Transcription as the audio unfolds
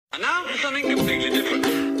And now for something completely different.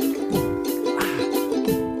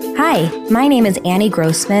 Hi, my name is Annie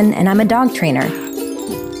Grossman, and I'm a dog trainer.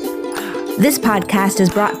 This podcast is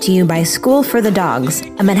brought to you by School for the Dogs,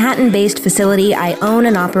 a Manhattan-based facility I own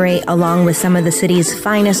and operate along with some of the city's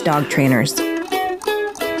finest dog trainers.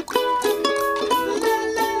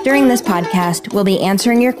 During this podcast, we'll be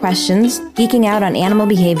answering your questions, geeking out on animal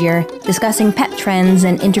behavior, discussing pet trends,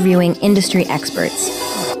 and interviewing industry experts.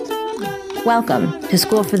 Welcome to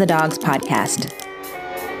School for the Dogs podcast.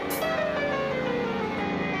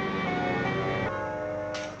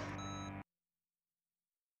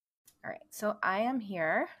 All right, so I am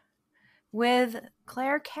here with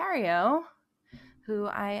Claire Cario, who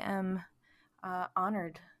I am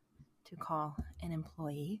honored to call an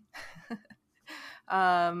employee.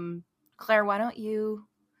 Claire, why don't you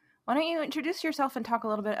introduce yourself and talk a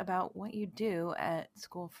little bit about what you do at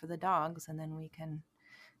School for the Dogs, and then we can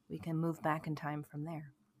move back in time from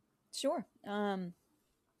there. Sure.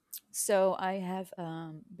 So I have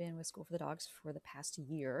been with School for the Dogs for the past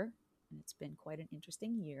year, and it's been quite an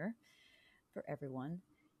interesting year for everyone.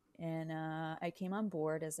 And I came on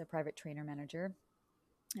board as a private trainer manager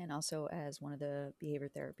and also as one of the behavior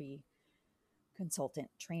therapy consultant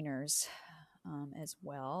trainers as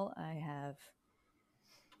well. I have,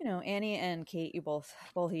 Annie and Kate, both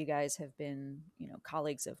of you guys have been,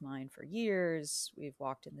 colleagues of mine for years. We've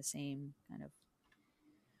walked in the same kind of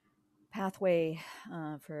pathway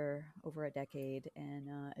for over a decade, and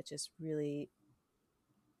it just really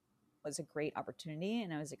was a great opportunity,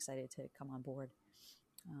 and I was excited to come on board.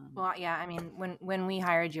 Well, yeah, I mean, when we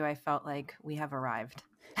hired you, I felt like we have arrived.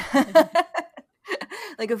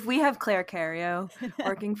 Like if we have Claire Cario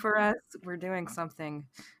working for us, we're doing something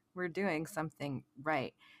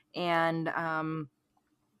right. And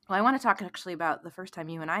well, I want to talk actually about the first time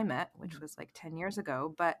you and I met, which was like 10 years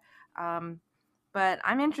ago, but I'm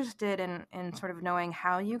interested in sort of knowing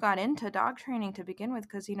how you got into dog training to begin with,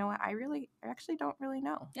 because I actually don't really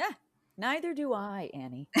know. Yeah, neither do I,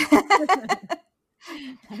 Annie.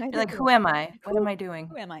 You're like, who am I? What am I doing?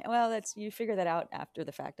 Who am I? Well, you figure that out after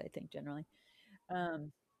the fact, I think, generally.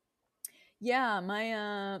 Yeah,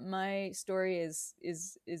 my story is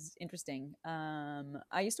interesting.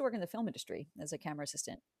 I used to work in the film industry as a camera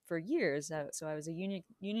assistant for years. So I was a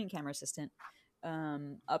union camera assistant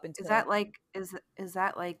up until. Is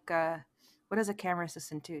that like what does a camera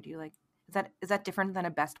assistant do? Do you like is that different than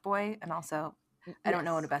a best boy? And also, I don't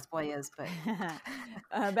know what a best boy is, but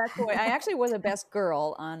best boy. I actually was a best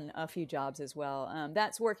girl on a few jobs as well.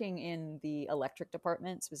 That's working in the electric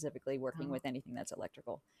department, specifically working with anything that's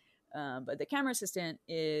electrical. But the camera assistant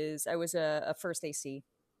I was a first AC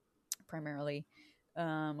primarily.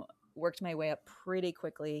 Worked my way up pretty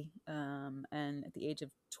quickly. And at the age of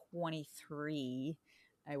 23,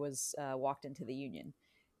 I was walked into the union.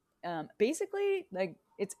 Basically, like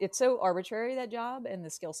it's so arbitrary, that job, and the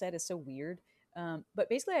skill set is so weird. But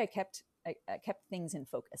basically, I kept things in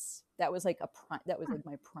focus. That was like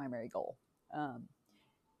my primary goal.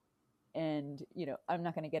 And I'm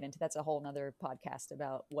not going to get into that's a whole nother podcast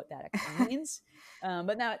about what that actually means.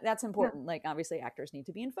 But now that's important. Like, obviously, actors need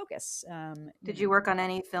to be in focus. Did you work on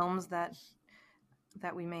any films that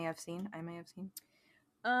we may have seen? I may have seen.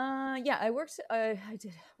 Yeah, I worked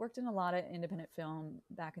in a lot of independent film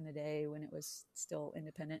back in the day when it was still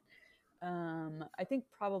independent. I think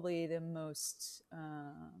probably the most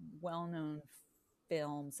well-known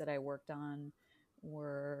films that I worked on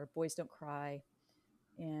were Boys Don't Cry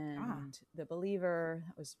and The Believer.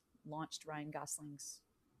 That was launched Ryan Gosling's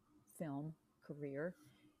film career.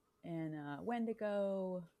 And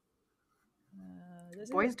Wendigo.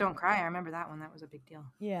 Boys Don't Cry. I remember that one. That was a big deal.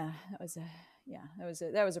 Yeah, that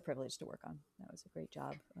was a privilege to work on. That was a great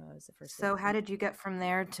job. It was the first. So how did you get from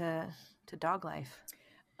there to dog life?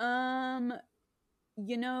 The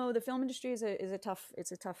film industry is a tough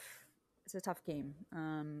game.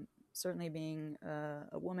 Certainly being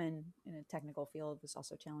a woman in a technical field was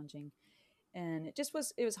also challenging, and it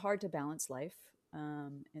was hard to balance life.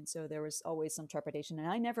 And so there was always some trepidation, and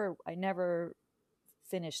I never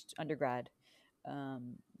finished undergrad.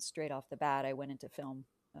 Straight off the bat, I went into film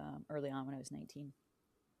early on when I was 19.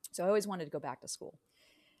 So I always wanted to go back to school.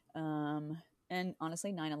 And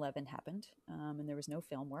honestly, 9/11 happened, and there was no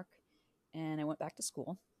film work. And I went back to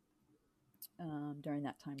school during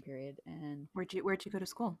that time period. And where'd you go to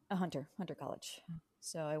school? Hunter College.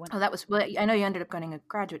 So I went. Oh, that was. Well, I know you ended up getting a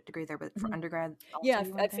graduate degree there, but for undergrad, also yeah,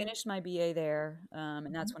 I finished my BA there,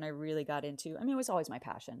 and that's when I really got into. I mean, it was always my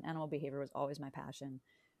passion. Animal behavior was always my passion.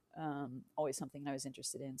 Always something I was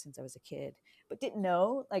interested in since I was a kid, but didn't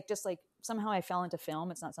know, like, just like somehow I fell into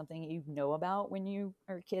film. It's not something you know about when you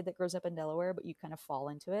are a kid that grows up in Delaware, but you kind of fall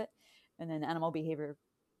into it. And then animal behavior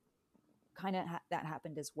kind of that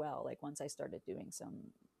happened as well. Like once I started doing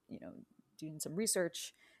some, doing some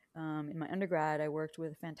research in my undergrad, I worked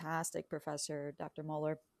with a fantastic professor, Dr.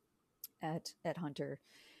 Moeller at Hunter.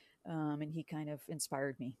 And he kind of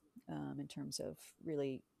inspired me in terms of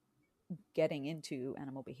really getting into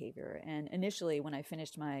animal behavior. And initially, when I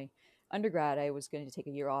finished my undergrad, I was going to take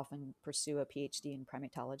a year off and pursue a PhD in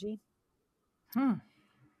primatology.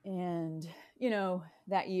 And,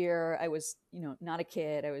 that year I was, not a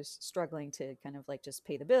kid. I was struggling to kind of like just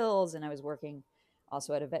pay the bills. And I was working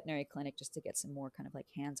also at a veterinary clinic just to get some more kind of like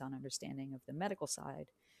hands-on understanding of the medical side.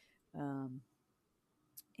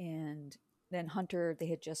 And then Hunter, they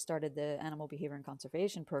had just started the Animal Behavior and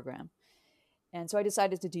Conservation program. And so I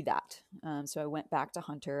decided to do that. So I went back to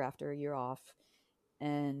Hunter after a year off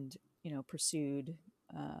and, pursued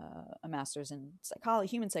a master's in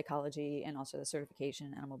human psychology, and also the certification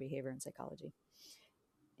in animal behavior and psychology.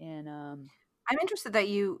 And I'm interested that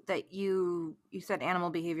you said animal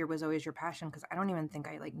behavior was always your passion, because I don't even think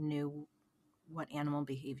I knew what animal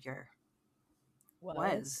behavior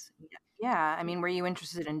was. Yeah, I mean, were you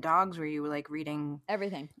interested in dogs? Were you reading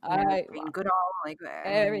everything? Jane Goodall,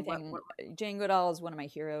 everything. Jane Goodall is one of my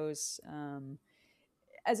heroes.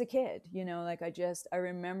 As a kid, I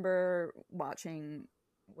remember watching,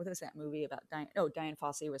 what was that movie about Diane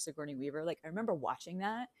Fossey with Sigourney Weaver? I remember watching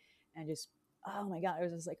that and just, oh my God, I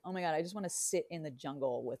was just like, oh my God, I just want to sit in the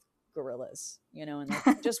jungle with gorillas, and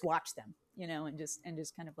just watch them, and just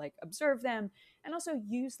kind of observe them, and also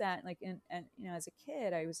use that and as a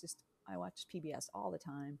kid, I watched PBS all the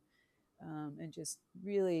time, and just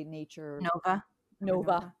really nature,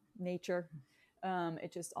 Nova, nature.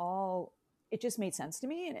 It just made sense to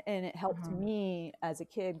me, and it helped me as a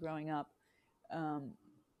kid growing up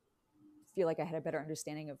feel like I had a better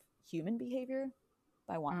understanding of human behavior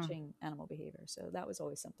by watching animal behavior. So that was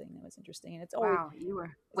always something that was interesting. And it's always, wow, you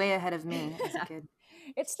were way ahead of me as a kid.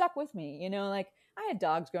 It stuck with me, I had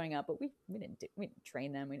dogs growing up, but we didn't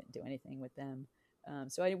train them. We didn't do anything with them.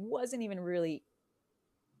 So I wasn't even really,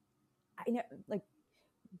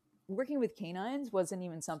 working with canines wasn't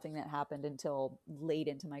even something that happened until late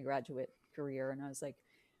into my graduate career. And I was like,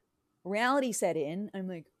 reality set in. I'm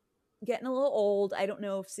like getting a little old. I don't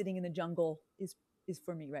know if sitting in the jungle is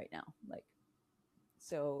for me right now.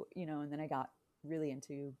 So, and then I got really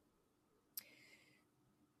into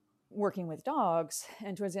working with dogs.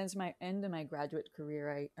 And towards the end of my graduate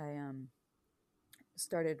career, I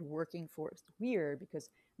started working for, it's weird because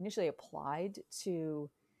I initially applied to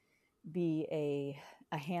be a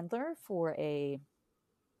handler for a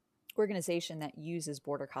organization that uses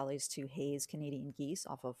border collies to haze Canadian geese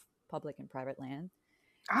off of public and private land.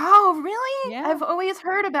 Oh, really? Yeah. I've always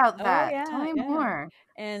heard about that. Oh, yeah, Tell me more.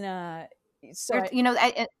 And so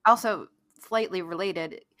I also slightly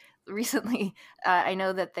related. Recently, I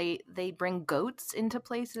know that they bring goats into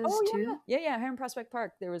places too. Yeah. Here in Prospect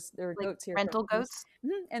Park, there were goats here, rental goats,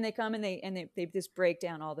 and they come and they just break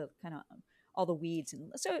down all the all the weeds,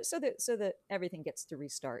 and so that everything gets to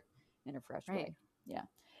restart in a fresh way. Yeah.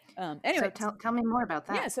 Anyway, so tell me more about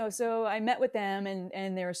that. Yeah, so I met with them,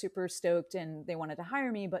 and they were super stoked, and they wanted to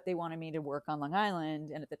hire me, but they wanted me to work on Long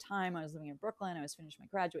Island. And at the time, I was living in Brooklyn. I was finishing my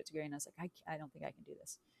graduate degree, and I was like, I don't think I can do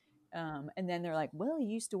this. And then they're like, well, you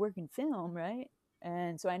used to work in film, right?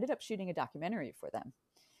 And so I ended up shooting a documentary for them.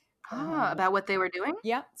 About what they were doing?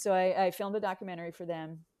 Yeah, so I filmed a documentary for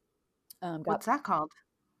them. What's that called?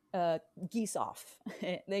 Geese Off.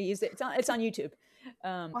 They used it. It's on YouTube.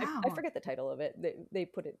 Wow. I forget the title of it. We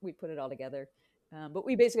put it all together, but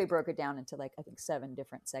we basically broke it down into I think 7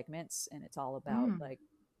 different segments, and it's all about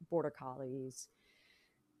border collies,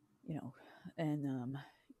 and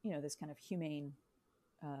this kind of humane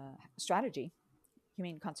strategy,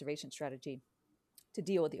 humane conservation strategy to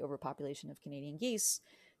deal with the overpopulation of Canadian geese,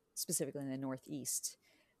 specifically in the Northeast.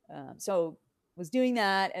 So was doing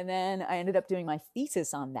that, and then I ended up doing my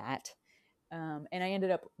thesis on that. And I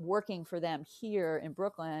ended up working for them here in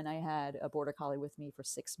Brooklyn. I had a border collie with me for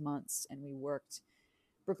 6 months, and we worked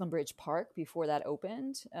Brooklyn Bridge Park before that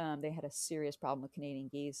opened. They had a serious problem with Canadian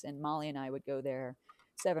geese, and Molly and I would go there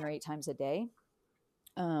 7 or 8 times a day,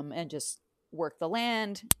 and just work the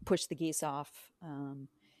land, push the geese off.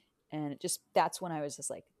 And that's when I was just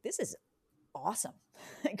like, this is awesome.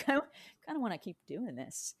 I kind of want to keep doing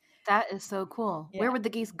this. That is so cool. Yeah. Where would the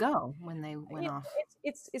geese go when they went off?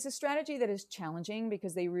 It's a strategy that is challenging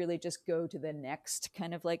because they really just go to the next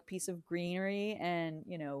kind of piece of greenery, and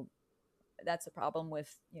that's the problem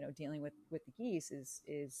with, dealing with the geese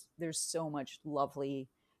is there's so much lovely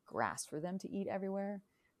grass for them to eat everywhere.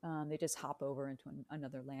 They just hop over into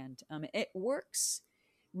another land. It works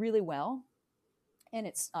really well, and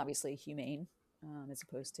it's obviously humane, as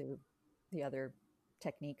opposed to the other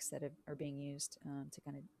techniques that are being used to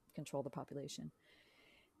kind of control the population.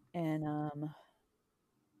 And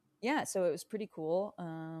yeah, so it was pretty cool,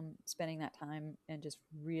 spending that time and just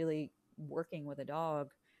really working with a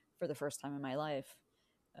dog for the first time in my life.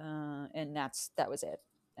 And that was it.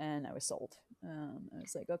 And I was sold. I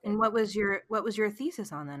was like, okay. And what was your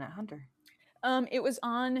thesis on then at Hunter? It was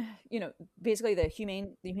on, basically the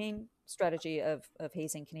humane strategy of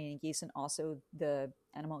hazing Canadian geese, and also the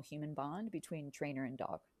animal-human bond between trainer and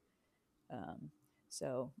dog.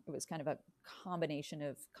 So it was kind of a combination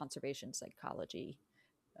of conservation psychology.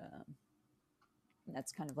 And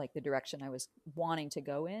that's kind of like the direction I was wanting to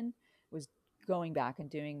go in, was going back and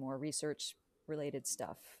doing more research related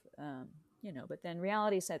stuff. But then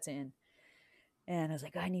reality sets in, and I was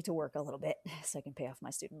like, I need to work a little bit so I can pay off my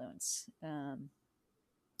student loans.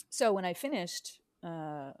 So when I finished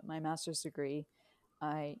my master's degree,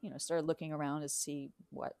 I started looking around to see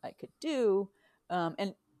what I could do.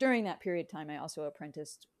 And during that period of time, I also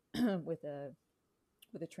apprenticed with a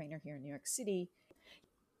trainer here in New York City.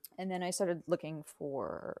 And then I started looking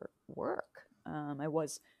for work. I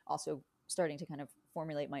was also starting to kind of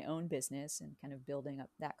formulate my own business and kind of building up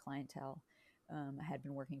that clientele. I had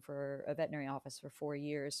been working for a veterinary office for 4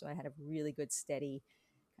 years, so I had a really good, steady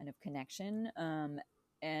kind of connection,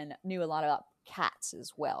 and knew a lot about cats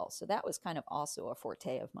as well. So that was kind of also a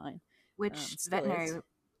forte of mine. Which veterinary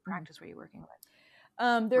practice were you working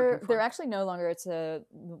with? They're actually no longer. It's the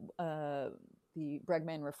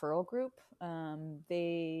Bregman Referral Group.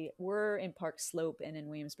 They were in Park Slope and in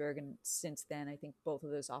Williamsburg, and since then, I think both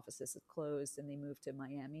of those offices have closed, and they moved to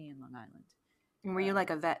Miami and Long Island. And were you like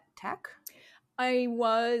a vet tech? I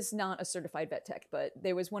was not a certified vet tech, but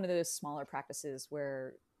there was one of those smaller practices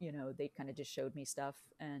where, they kind of just showed me stuff,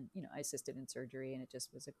 and, I assisted in surgery, and it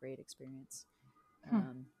just was a great experience.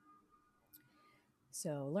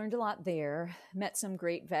 So learned a lot there, met some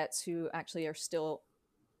great vets who actually are still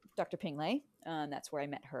Dr. Pingley. That's where I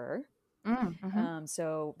met her. Mm-hmm.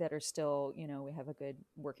 So that are still, we have a good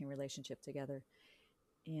working relationship together.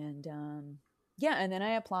 And, and then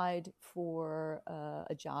I applied for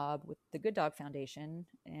a job with the Good Dog Foundation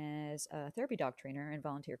as a therapy dog trainer and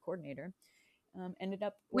volunteer coordinator. Ended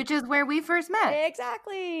up, which is where we first met.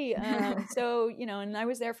 Exactly. So, and I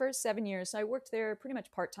was there for 7 years. So I worked there pretty much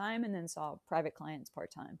part-time, and then saw private clients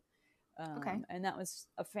part-time. Okay. And that was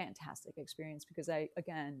a fantastic experience, because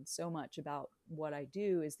so much about what I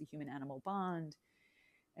do is the human animal bond,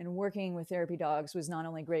 and working with therapy dogs was not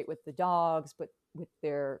only great with the dogs, but with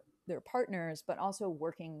their partners, but also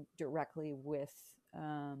working directly with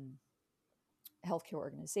healthcare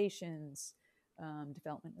organizations,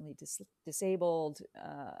 developmentally disabled,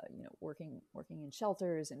 working in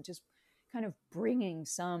shelters, and just kind of bringing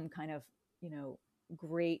some kind of,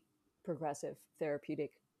 great progressive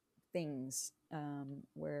therapeutic things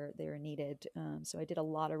where they're needed. So I did a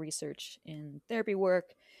lot of research in therapy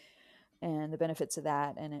work and the benefits of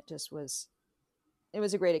that. And it was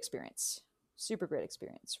a great experience, super great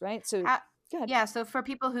experience. Right. So go ahead. Yeah. So for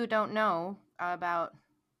people who don't know about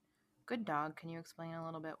Good Dog, can you explain a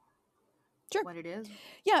little bit? Sure. What it is?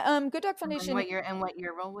 Yeah. Good Dog Foundation. And what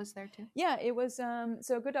your role was there too? Yeah, it was.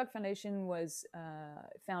 So Good Dog Foundation was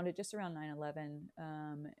founded just around 9/11,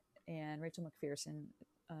 and Rachel McPherson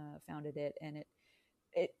founded it, and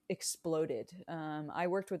it exploded. I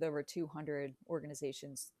worked with over 200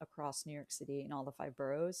 organizations across New York City and all the 5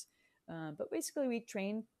 boroughs. But basically, we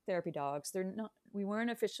trained therapy dogs. We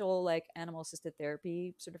weren't official like animal assisted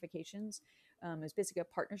therapy certifications. It was basically a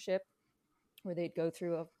partnership where they'd go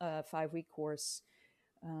through a 5-week course,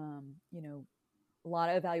 a lot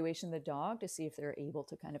of evaluation of the dog to see if they're able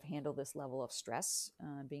to kind of handle this level of stress,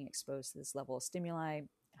 being exposed to this level of stimuli,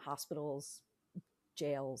 hospitals,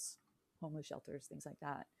 jails, homeless shelters, things like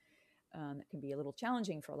that. It can be a little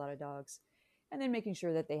challenging for a lot of dogs. And then making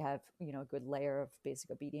sure that they have, a good layer of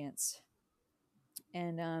basic obedience.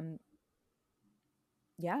 And and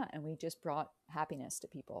we just brought happiness to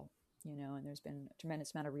people, and there's been a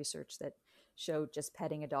tremendous amount of research that showed just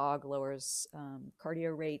petting a dog lowers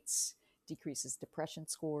cardio rates, decreases depression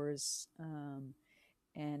scores.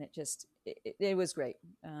 And it was great.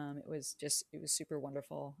 It was super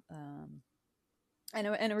wonderful. And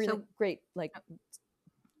a really great,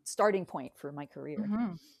 starting point for my career.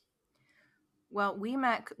 Mm-hmm. Well, we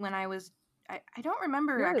met when I was, I don't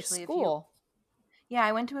remember You're actually. School. Yeah,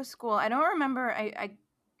 I went to a school. I don't remember.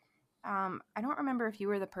 I don't remember if you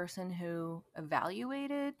were the person who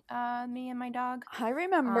evaluated me and my dog. I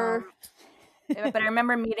remember. But I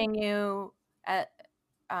remember meeting you at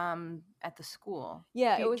the school.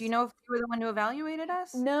 Yeah, Do it you, do you was. know if you were the one who evaluated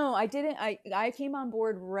us? No, I didn't. I came on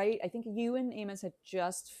board right. I think you and Amos had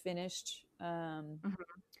just finished Hmm.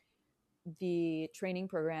 the training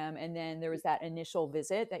program, and then there was that initial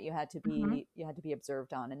visit that Hmm. you had to be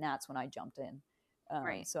observed on, and that's when I jumped in.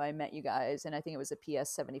 Right. So I met you guys, and I think it was a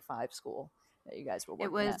PS75 school that you guys were It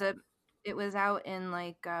working was at. a it was out in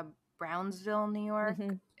like Brownsville, New York.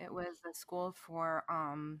 Hmm. It was a school for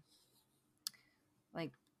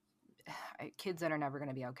like kids that are never going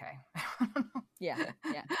to be okay. Yeah,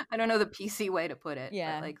 yeah, I don't know the PC way to put it, but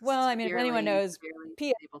yeah. like Well, I mean, if anyone knows, severely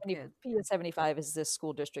PS disabled kids. PS75 is this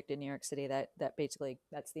school district in New York City that basically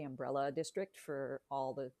that's the umbrella district for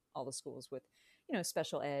all the schools with,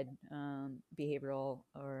 special ed, behavioral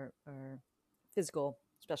or physical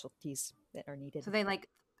specialties that are needed. So they like,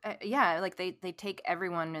 yeah, like they take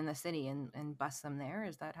everyone in the city and bus them there.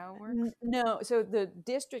 Is that how it works? No, so the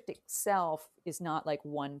district itself is not like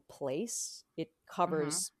one place. It Mm-hmm.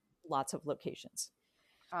 covers lots of locations.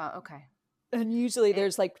 Okay. And usually It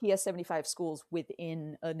there's like PS75 schools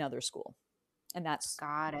within another school. And that's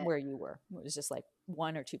got it. where you were. It was just like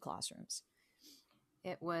one or two classrooms.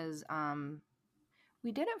 It was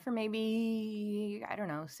we did it for maybe, I don't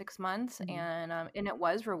know, 6 months, Mhm. and it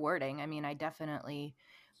was rewarding. I mean, I definitely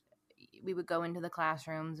we would go into the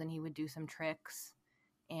classrooms and he would do some tricks,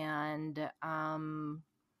 and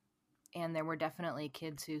and there were definitely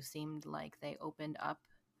kids who seemed like they opened up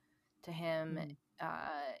to him Mhm.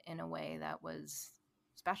 in a way that was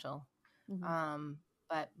special. Mhm. Um,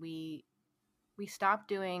 but we stopped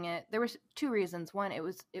doing it. There was two reasons. One, it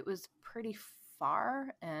was pretty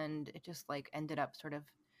far, and it just like ended up sort of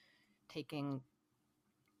taking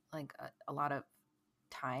like a lot of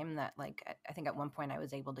time that like I think at one point I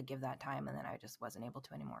was able to give that time, and then I just wasn't able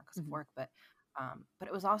to anymore because of Mhm. work. But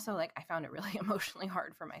it was also like I found it really emotionally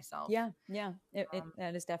hard for myself. Yeah, yeah, Um,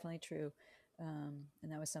 that is definitely true. And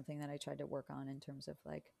that was something that I tried to work on in terms of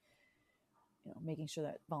like, making sure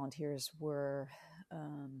that volunteers were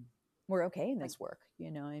okay in like this work.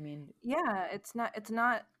 I mean, yeah, it's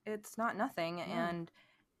not nothing, no.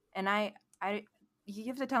 and I you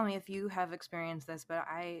have to tell me if you have experienced this, but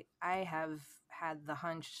I have had the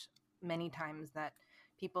hunch many times that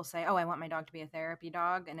people say, "Oh, I want my dog to be a therapy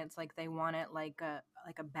dog," and it's like they want it like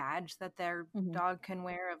a badge that their Hmm. dog can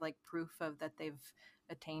wear of like proof of that they've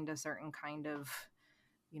attained a certain kind of,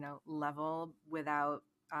 level without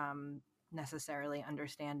necessarily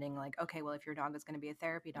understanding like, okay, well, if your dog is going to be a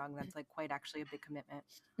therapy dog, that's like quite actually a big commitment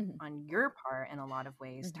Hmm. on your part in a lot of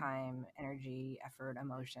ways, Hmm. time, energy, effort,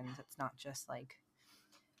 emotions. It's not just like,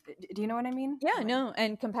 do you know what I mean? Yeah, no,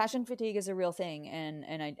 and compassion fatigue is a real thing, and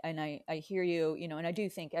I hear you, and I do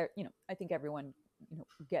think, I think everyone,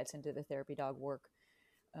 gets into the therapy dog work,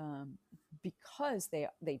 um, because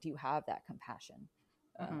they do have that compassion,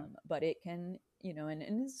 Mm-hmm. but it can,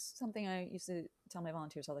 and this is something I used to tell my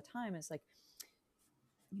volunteers all the time is like,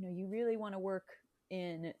 you really want to work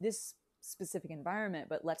in this specific environment,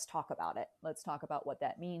 but let's talk about it. Let's talk about what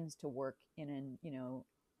that means to work in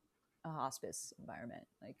a hospice environment,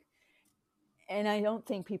 like. And I don't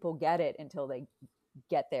think people get it until they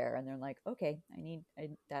get there and they're like, okay,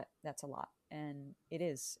 that's a lot. And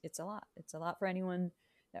it's a lot. It's a lot for anyone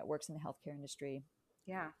that works in the healthcare industry.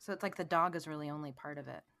 Yeah. So it's like the dog is really only part of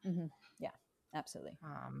it. Hmm. Yeah, absolutely.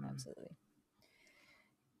 Um, Absolutely.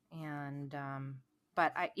 and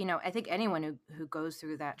but I think anyone who goes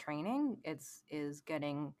through that training, is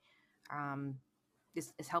getting um,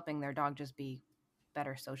 is helping their dog just be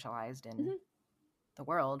better socialized in Hmm. the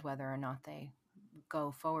world, whether or not they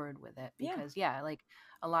go forward with it. Yeah. Because yeah, like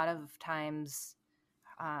a lot of times,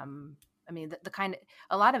 I mean, the kind of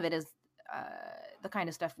a lot of it is the kind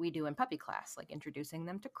of stuff we do in puppy class, like introducing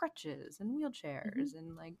them to crutches and Hmm. wheelchairs,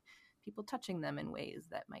 and like people touching them in ways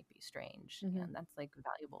that might be strange, Hmm. and that's like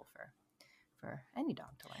valuable for any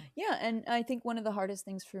dog to learn. Yeah, and I think one of the hardest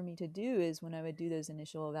things for me to do is when I would do those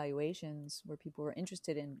initial evaluations where people were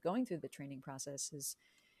interested in going through the training process is,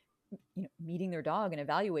 meeting their dog and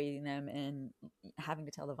evaluating them and having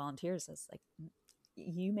to tell the volunteers, it's like,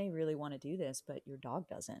 you may really want to do this, but your dog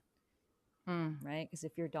doesn't, Mm, right? Because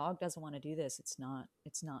if your dog doesn't want to do this, it's not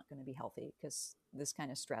going to be healthy, because this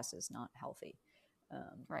kind of stress is not healthy.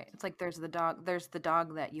 right. It's like there's the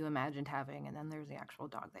dog that you imagined having, and then there's the actual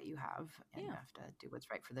dog that you have, and you Yeah, have to do what's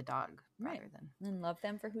right for the dog right. rather than And love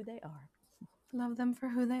them for who they are. love them for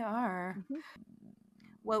who they are. Mhm.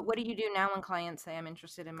 What do you do now when clients say, I'm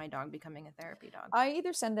interested in my dog becoming a therapy dog? I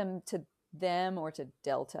either send them to them or to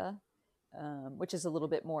Delta. which is a little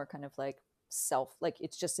bit more kind of like like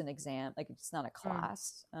it's just an exam, like it's not a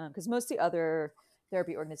class. Because most of the other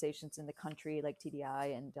therapy organizations in the country, like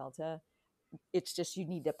TDI and Delta, it's just you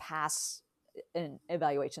need to pass an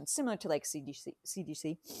evaluation similar to like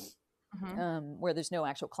CDC, where there's no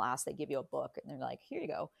actual class. They give you a book and they're like, here you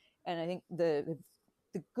go. And I think the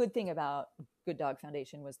good thing about Good Dog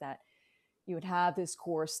Foundation was that you would have this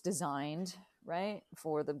course designed, right,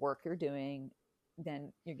 for the work you're doing.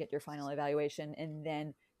 Then you get your final evaluation, and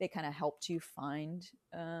then they kind of helped you find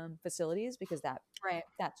facilities, because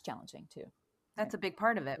that's challenging too. That's a big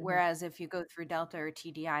part of it. Whereas if you go through Delta or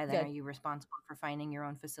TDI, then are you responsible for finding your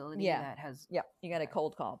own facility that has? Yeah, you got to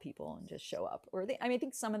cold call people and just show up. Or I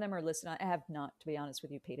think some of them are listed on. I have not, to be honest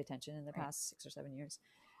with you, paid attention in the past 6 or 7 years.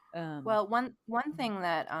 Well, one thing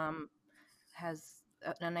that has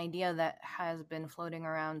an idea that has been floating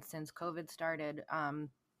around since COVID started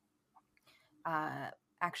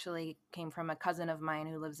actually came from a cousin of mine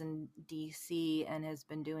who lives in DC and has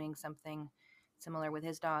been doing something similar with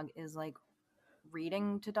his dog, is like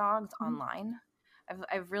reading to dogs online.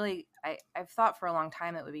 I've thought for a long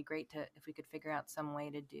time it would be great if we could figure out some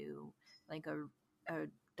way to do like a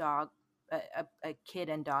kid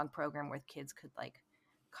and dog program where kids could like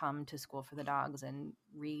come to School for the Dogs and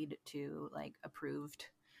read to like approved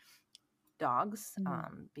dogs,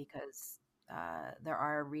 because there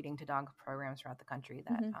are reading to dog programs throughout the country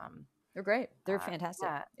that they're great. They're fantastic.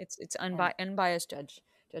 Yeah. It's unbiased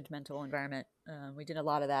judgmental environment. We did a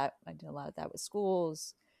lot of that. I did a lot of that with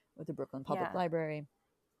schools, with the Brooklyn Public Library.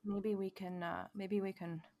 Maybe we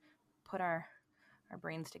can put our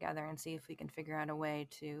brains together and see if we can figure out a way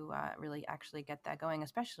to really actually get that going,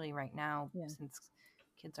 especially right now since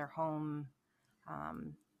kids are home.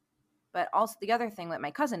 But also the other thing that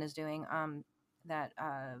my cousin is doing that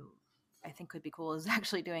I think could be cool is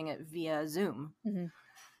actually doing it via Zoom.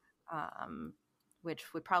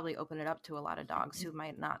 Which would probably open it up to a lot of dogs who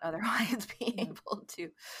might not otherwise be able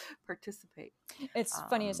to participate. It's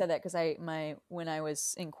funny you said that, because when I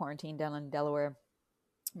was in quarantine down in Delaware,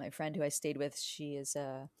 my friend who I stayed with, she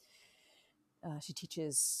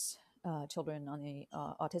teaches children on the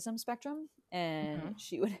autism spectrum, and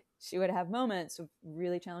she would have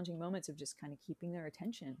really challenging moments of just kind of keeping their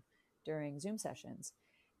attention during Zoom sessions,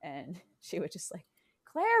 and she would just like,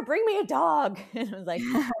 Claire, bring me a dog. And I was like,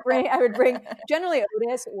 I would bring generally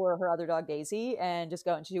Otis or her other dog, Daisy, and just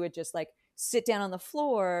go. And she would just like sit down on the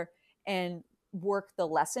floor and work the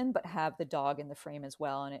lesson, but have the dog in the frame as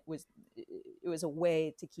well. And it was a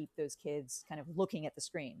way to keep those kids kind of looking at the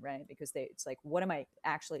screen, right? Because it's like, what am I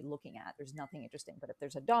actually looking at? There's nothing interesting. But if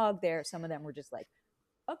there's a dog there, some of them were just like,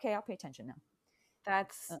 okay, I'll pay attention now.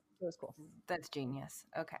 That was cool. That's genius.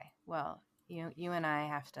 Okay. Well, you and I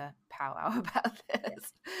have to powwow about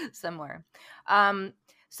this somewhere.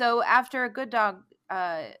 So after Good Dog,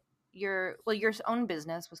 your own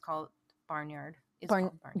business was called Barnyard.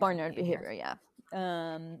 Barnyard Behavior, yeah.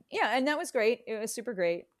 And that was great. It was super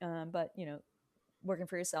great. But working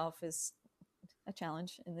for yourself is a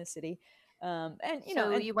challenge in this city. And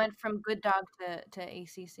you went from Good Dog to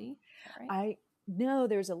ACC, right? No,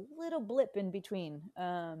 there's a little blip in between.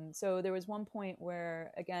 So there was one point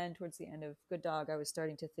where, again, towards the end of Good Dog, I was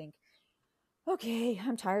starting to think, okay,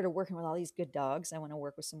 I'm tired of working with all these good dogs. I want to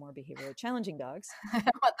work with some more behaviorally challenging dogs. I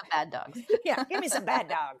want the bad dogs. Yeah, give me some bad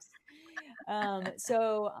dogs.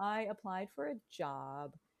 So I applied for a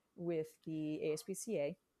job with the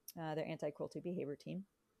ASPCA, their anti-cruelty behavior team.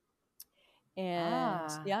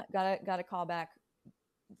 And got a call back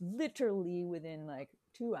literally within like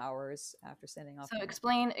 2 hours after sending off. So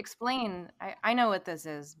explain. I know what this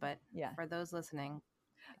is, but for those listening,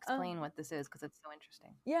 explain what this is, because it's so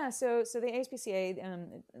interesting. Yeah. So the ASPCA,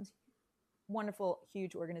 wonderful,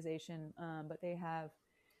 huge organization, but they have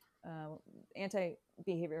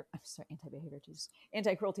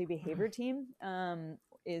anti-cruelty behavior team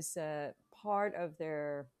is part of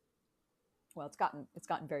their. Well, it's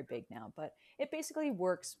gotten very big now, but it basically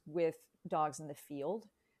works with dogs in the field.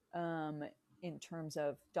 In terms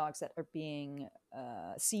of dogs that are being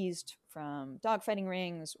seized from dogfighting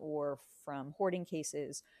rings or from hoarding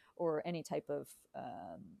cases or any type of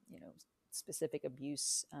specific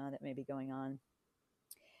abuse that may be going on,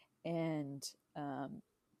 and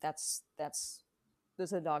those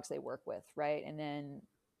are the dogs they work with, right? And then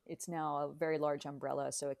it's now a very large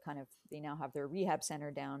umbrella, so they now have their rehab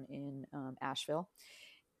center down in Asheville.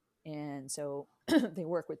 And so they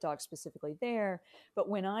work with dogs specifically there. But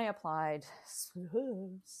when I applied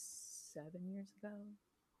 7 years ago,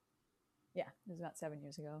 it was about 7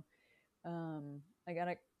 years ago, I got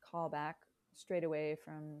a call back straight away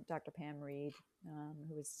from Dr. Pam Reed,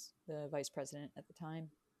 who was the vice president at the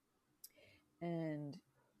time. and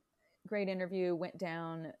great interview. Went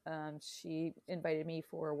down. She invited me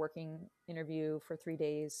for a working interview for 3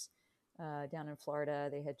 days down in Florida.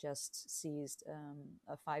 They had just seized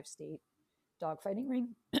a 5-state dogfighting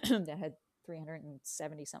ring that had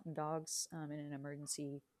 370 something dogs in an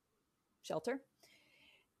emergency shelter.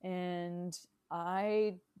 And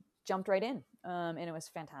I jumped right in, and it was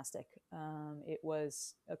fantastic. It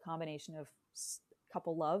was a combination of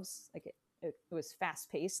couple loves. Like it was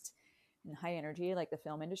fast paced and high energy, like the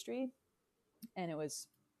film industry, and it was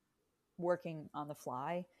working on the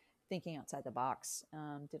fly, thinking outside the box.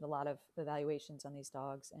 Did a lot of evaluations on these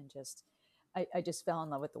dogs, and I just fell in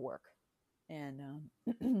love with the work. And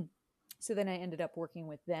so then I ended up working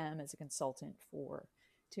with them as a consultant for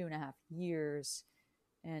 2.5 years,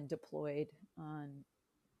 and deployed on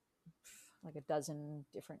like a dozen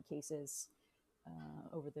different cases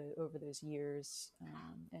over those years,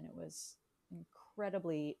 and it was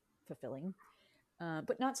incredibly fulfilling,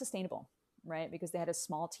 but not sustainable, right? Because they had a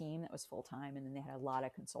small team that was full time, and then they had a lot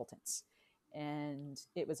of consultants, and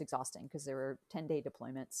it was exhausting because there were 10-day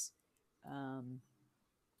deployments.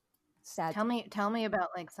 Sad. Tell me about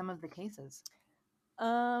like some of the cases.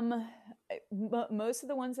 Most of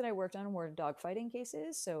the ones that I worked on were dogfighting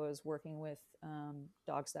cases. So I was working with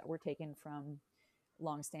dogs that were taken from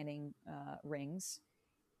longstanding rings,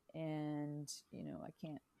 and I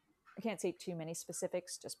can't say too many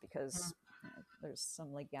specifics just because there's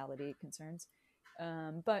some legality concerns.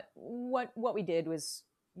 But what we did was,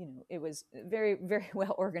 it was very, very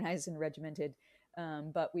well organized and regimented.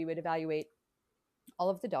 But we would evaluate all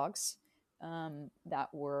of the dogs that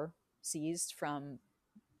were seized from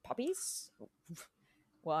puppies.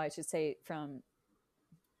 Well, I should say from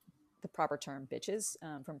the proper term, bitches,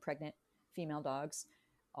 from pregnant female dogs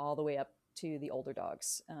all the way up to the older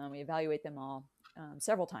dogs. We evaluate them all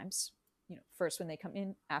several times. First when they come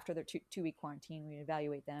in after their two-week quarantine, we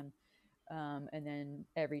evaluate them. And then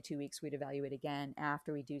every 2 weeks we'd evaluate again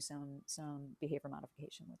after we do some behavior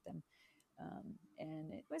modification with them.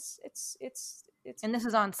 And it's And this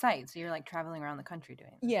is on site, so you're like traveling around the country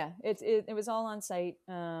doing this. Yeah, it was all on site.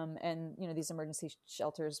 And these emergency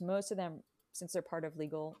shelters, most of them, since they're part of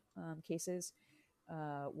legal cases,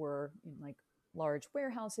 were in like large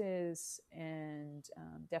warehouses, and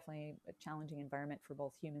definitely a challenging environment for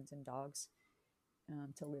both humans and dogs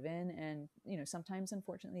to live in. And sometimes,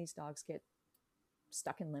 unfortunately, these dogs get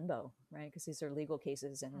stuck in limbo, right? Because these are legal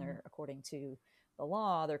cases, and they're, according to the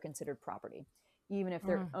law, they're considered property, even if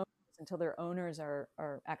they're owners, until their owners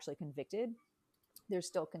are actually convicted. They're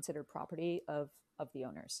still considered property of the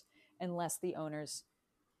owners, unless the owners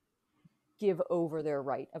give over their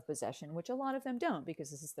right of possession, which a lot of them don't, because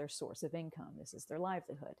this is their source of income. This is their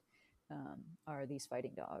livelihood, are these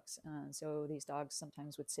fighting dogs. So these dogs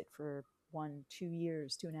sometimes would sit for 1, 2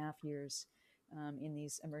 years, 2.5 years in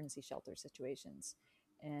these emergency shelter situations.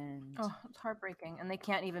 And it's heartbreaking. And they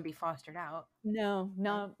can't even be fostered out. No,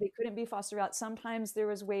 they couldn't be fostered out. Sometimes there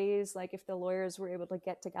was ways, like if the lawyers were able to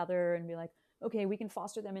get together and be like, okay, we can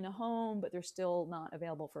foster them in a home, but they're still not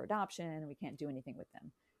available for adoption, and we can't do anything with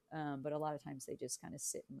them. But a lot of times they just kind of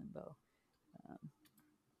sit in limbo.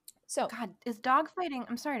 So God, is dogfighting,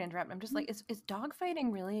 I'm sorry to interrupt, I'm just like, is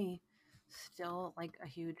dogfighting really still like a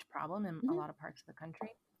huge problem in a lot of parts of the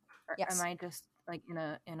country? Or yes. am I just like in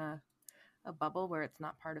a bubble where it's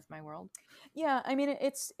not part of my world? Yeah, I mean,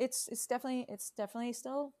 it's definitely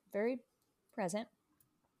still very present.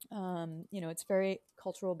 It's very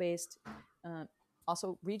cultural based,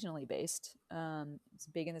 also regionally based. It's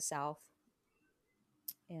big in the South,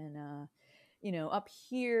 and up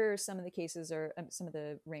here, some of the cases are, some of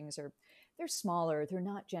the rings are, they're smaller. They're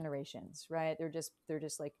not generations, right? They're just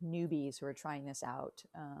like newbies who are trying this out.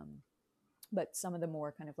 But some of the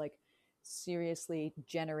more kind of like seriously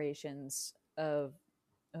generations of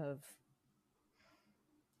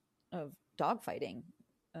dogfighting.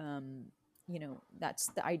 That's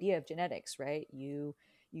the idea of genetics, right?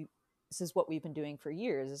 This is what we've been doing for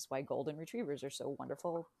years. This is why golden retrievers are so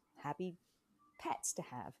wonderful, happy pets to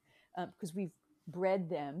have, because we've bred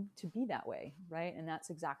them to be that way, right? And that's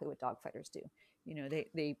exactly what dogfighters do.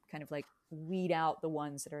 They kind of like weed out the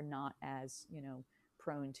ones that are not as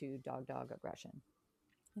prone to dog aggression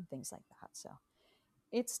and things like that. So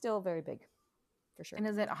it's still very big, for sure. And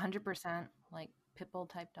is it 100% like pit bull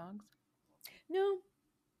type dogs? No,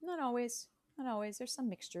 not always. Not always. There's some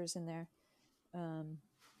mixtures in there. And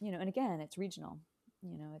again, it's regional.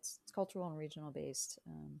 It's cultural and regional based.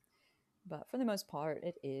 But for the most part,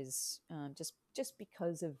 it is just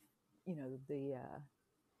because of the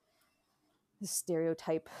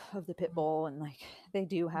stereotype of the pit bull, and like they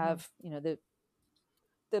do have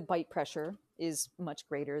the bite pressure is much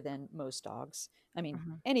greater than most dogs. I mean,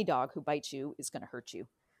 Mm-hmm. any dog who bites you is going to hurt you.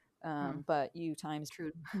 But you times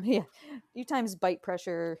True. yeah, you times bite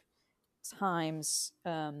pressure times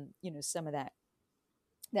some of that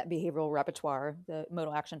behavioral repertoire, the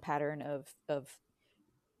modal action pattern of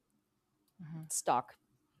Mm-hmm. stalk,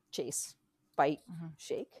 chase, bite, Mm-hmm.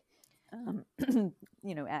 shake.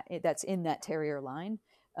 That's in that terrier line.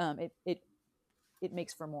 It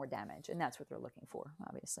makes for more damage, and that's what they're looking for,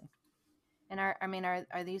 obviously. And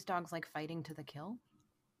are these dogs like fighting to the kill?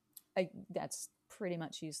 That's pretty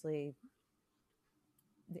much usually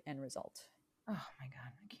the end result. Oh my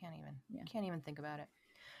god, I can't even think about it.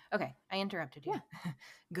 Okay, I interrupted you. Yeah.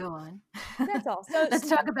 Go on. That's all. So Let's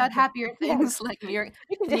talk about happier Yeah. things like New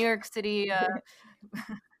can York City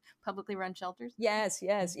publicly run shelters. Yes,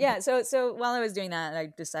 yeah. So while I was doing that, I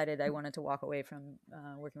decided I wanted to walk away from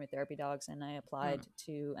working with therapy dogs, and I applied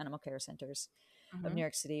to Animal Care Centers of New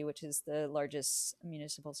York City, which is the largest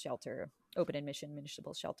municipal shelter, open admission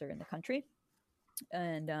municipal shelter in the country,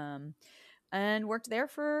 and worked there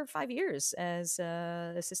for 5 years as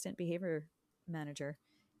assistant behavior manager.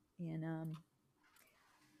 And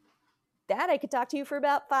that I could talk to you for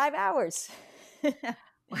about 5 hours.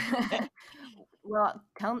 Well,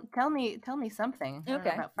 tell me something. I don't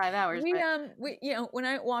know about 5 hours. We when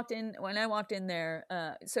I walked in there,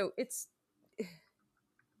 so it's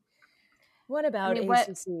what about ACC?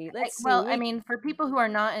 Let's see. Well, I mean, for people who are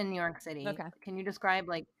not in New York City, Okay. can you describe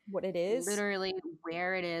like what it is? literally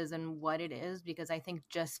where it is and what it is? Because I think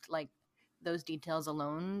just like those details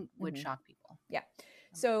alone would shock people. Yeah.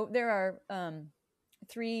 So there are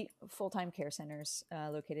 3 full-time care centers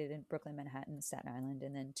located in Brooklyn, Manhattan, Staten Island,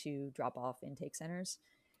 and then 2 drop-off intake centers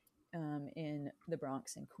in the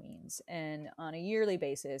Bronx and Queens. And on a yearly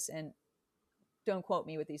basis, and don't quote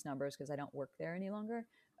me with these numbers because I don't work there any longer,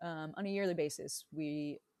 on a yearly basis,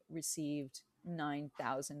 we received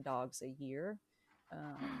 9,000 dogs a year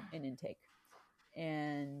in intake.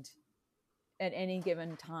 And at any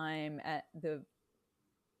given time at the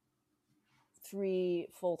 3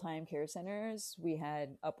 full-time care centers, we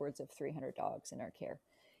had upwards of 300 dogs in our care.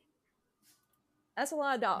 That's a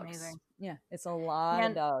lot of dogs. Amazing. Yeah, it's a lot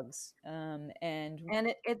of dogs. And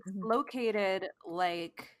it's located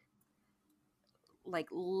like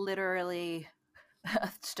literally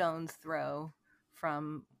a stone's throw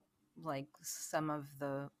from like some of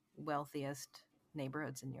the wealthiest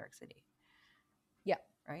neighborhoods in New York City. Yeah.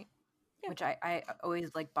 Right? Yeah. Which I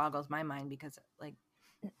always like boggles my mind because like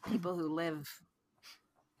people who live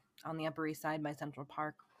on the Upper East Side by Central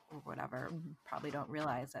Park or whatever probably don't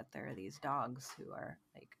realize that there are these dogs who are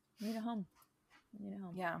like need a home. Yeah.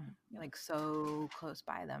 Yep. Like so close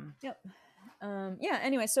by them. Yep. Yeah.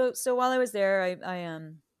 Anyway, so while I was there,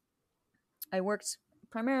 I worked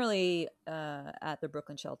primarily at the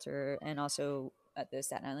Brooklyn shelter and also at the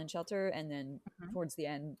Staten Island shelter, and then towards the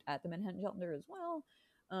end at the Manhattan shelter as well.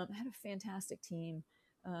 I had a fantastic team,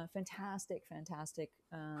 fantastic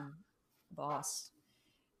boss,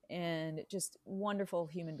 and just wonderful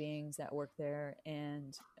human beings that work there.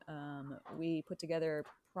 And we put together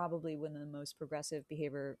probably one of the most progressive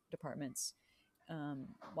behavior departments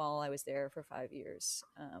while I was there for 5 years.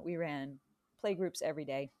 We ran play groups every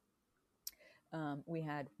day. We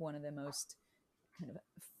had one of the most kind of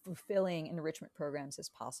fulfilling enrichment programs as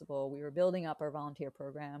possible. We were building up our volunteer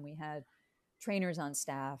program. We had trainers on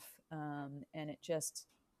staff, and it just,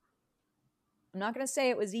 I'm not going to say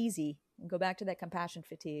it was easy. Go back to that compassion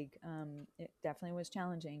fatigue. It definitely was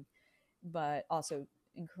challenging, but also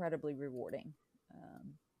incredibly rewarding.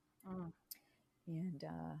 And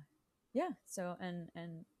yeah, so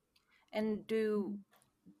and do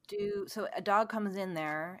so a dog comes in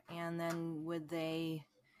there, and then would they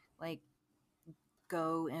like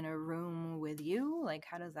go in a room with you? Like,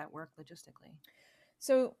 how does that work logistically?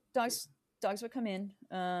 So dogs would come in.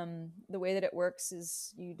 The way that it works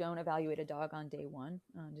is you don't evaluate a dog on day 1,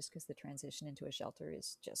 just because the transition into a shelter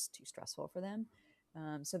is just too stressful for them.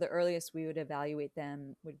 So the earliest we would evaluate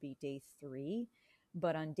them would be day 3,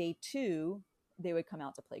 but on day 2, they would come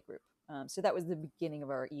out to play group. So that was the beginning of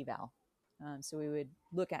our eval. So we would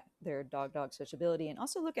look at their dog sociability and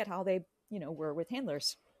also look at how they, were with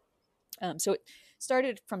handlers. So it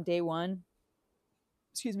started from day 1.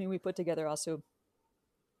 We put together also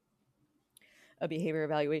a behavior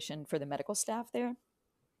evaluation for the medical staff there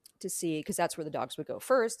to see, because that's where the dogs would go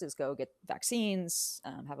first, is go get vaccines,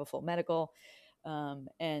 have a full medical.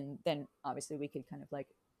 And then obviously we could kind of like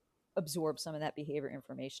absorb some of that behavior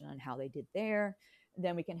information on how they did there.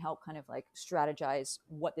 Then we can help kind of like strategize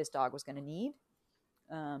what this dog was going to need,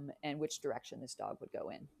 and which direction this dog would go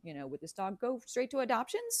in. Would this dog go straight to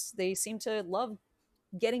adoptions? They seem to love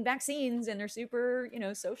getting vaccines and they're super,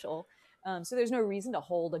 social. So there's no reason to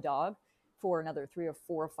hold a dog for another 3 or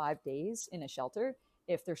 4 or 5 days in a shelter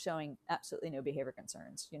if they're showing absolutely no behavior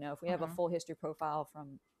concerns. If we have a full history profile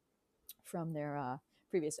from their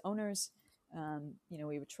previous owners,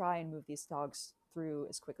 we would try and move these dogs through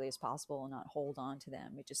as quickly as possible and not hold on to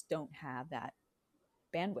them. We just don't have that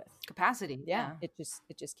bandwidth capacity. Yeah. It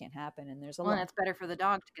just can't happen. And there's a Well, lot. and it's better for the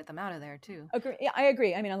dog to get them out of there too. Yeah, I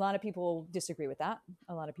agree. I mean, a lot of people disagree with that.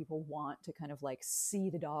 A lot of people want to kind of like see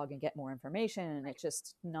the dog and get more information, and it's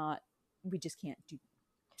just not. We just couldn't do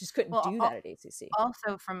that at ACC.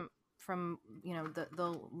 Also, from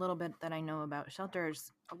the little bit that I know about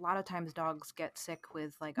shelters, a lot of times dogs get sick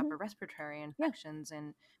with like upper respiratory infections,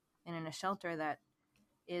 and in a shelter that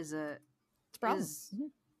is a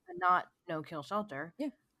not no-kill shelter,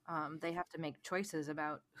 they have to make choices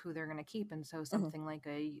about who they're going to keep, and so something like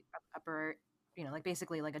a upper, like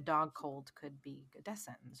basically like a dog cold could be a death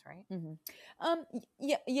sentence, right?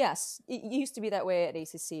 Yes, it used to be that way at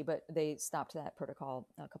ACC, but they stopped that protocol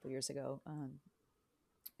a couple years ago,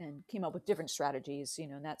 and came up with different strategies.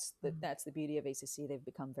 And that's the beauty of ACC. They've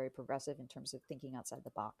become very progressive in terms of thinking outside the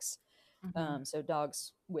box. So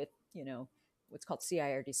dogs with what's called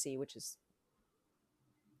CIRDC, which is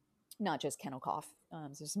not just kennel cough.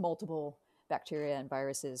 There's multiple bacteria and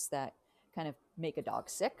viruses that kind of make a dog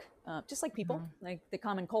sick, just like people. Like the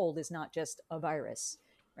common cold is not just a virus,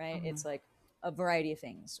 right? It's like a variety of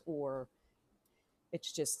things, or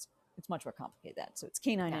it's much more complicated than that. So it's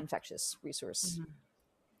canine infectious resource.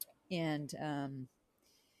 And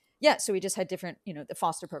so we just had different, the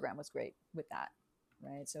foster program was great with that,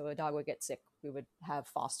 right? So a dog would get sick, we would have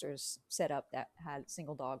fosters set up that had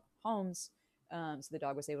single dog homes. So the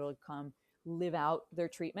dog was able to come live out their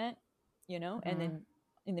treatment, and then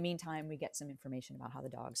in the meantime, we get some information about how the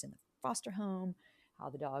dog's in the foster home, how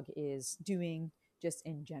the dog is doing just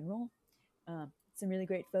in general, some really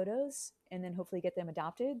great photos, and then hopefully get them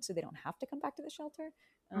adopted so they don't have to come back to the shelter.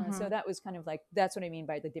 So that was kind of like, that's what I mean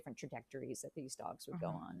by the different trajectories that these dogs would go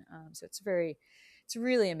on. So it's a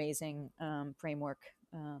really amazing framework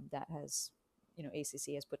that has,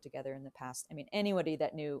 ACC has put together in the past. I mean, anybody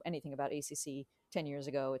that knew anything about ACC 10 years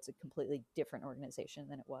ago, it's a completely different organization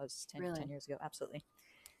than it was 10 years ago. Absolutely.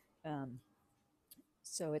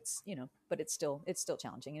 So it's, but it's still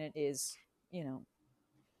challenging, and it is,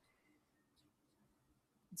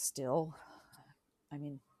 still, I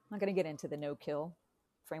mean, I'm not going to get into the no-kill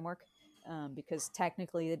framework because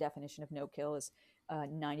technically the definition of no-kill is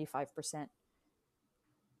 95%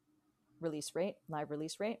 live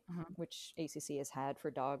release rate, which ACC has had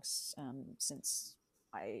for dogs since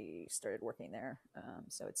I started working there.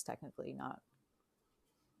 So it's technically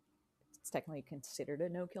considered a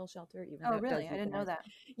no-kill shelter. Even though really? I didn't know that.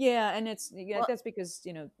 Yeah, and that's because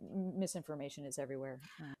misinformation is everywhere.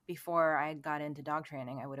 Before I got into dog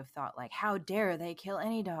training, I would have thought like, how dare they kill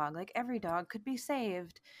any dog? Like every dog could be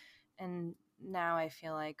saved. And now I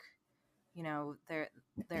feel like, there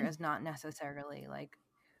is not necessarily like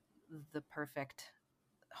the perfect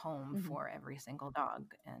home for every single dog,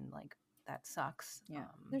 and like that sucks.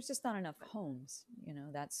 There's just not enough homes,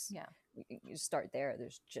 that's you start there.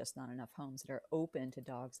 There's just not enough homes that are open to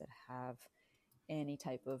dogs that have any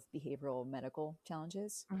type of behavioral medical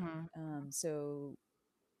challenges. So,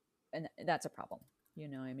 and that's a problem,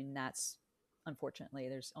 I mean, that's unfortunately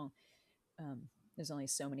there's only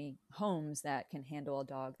so many homes that can handle a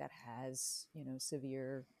dog that has,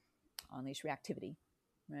 severe on-leash reactivity,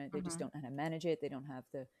 right? They just don't know how to manage it. They don't have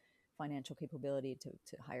the financial capability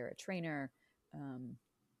to hire a trainer,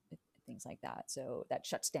 things like that. So that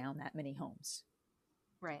shuts down that many homes.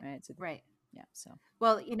 Right. So, right. Yeah. So,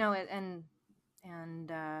 well, and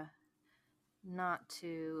not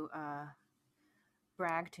to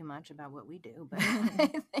brag too much about what we do, but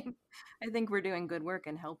I think we're doing good work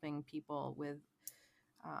in helping people with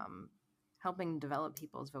helping develop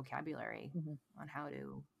people's vocabulary on how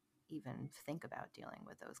to even think about dealing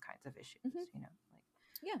with those kinds of issues.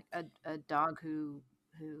 Like a dog who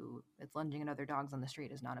is lunging at other dogs on the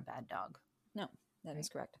street is not a bad dog. No, that is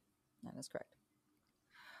correct. That is correct.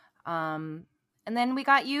 And then we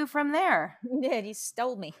got you from there. He did. He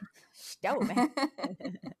stole me.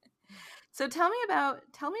 So tell me about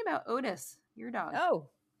Otis, your dog. Oh,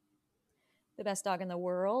 the best dog in the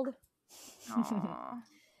world.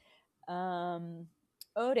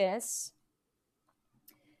 Otis.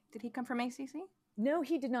 Did he come from ACC? No,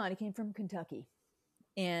 he did not. He came from Kentucky.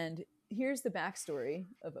 And here's the backstory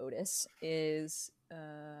of Otis is,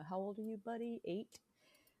 how old are you, buddy? 8?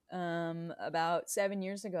 About 7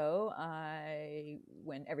 years ago,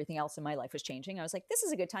 when everything else in my life was changing, I was like, this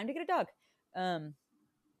is a good time to get a dog.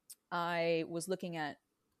 I was looking at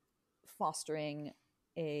fostering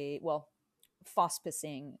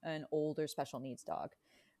fospicing an older special needs dog.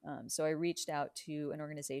 So I reached out to an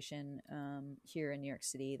organization here in New York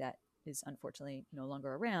City that is unfortunately no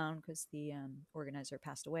longer around because the organizer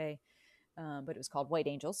passed away. But it was called White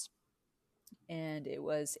Angels. And it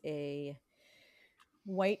was a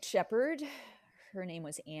white shepherd. Her name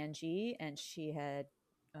was Angie, and she had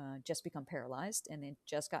just become paralyzed and had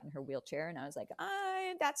just gotten her wheelchair. And I was like,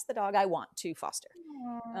 that's the dog I want to foster.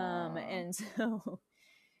 And so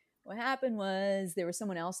what happened was there was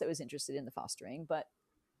someone else that was interested in the fostering, but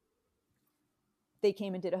they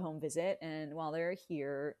came and did a home visit. And while they're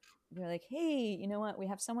here, they're like, hey, you know what? We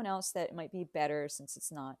have someone else that might be better since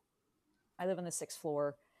it's not. I live on the 6th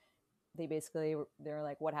floor. They're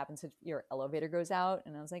like, what happens if your elevator goes out?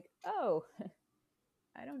 And I was like, oh,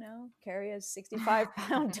 I don't know. Carry a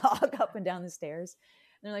 65-pound dog up and down the stairs.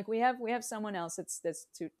 And they're like, we have someone else that's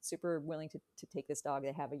super willing to take this dog.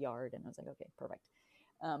 They have a yard. And I was like, okay, perfect.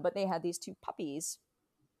 But they had these 2 puppies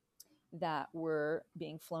that were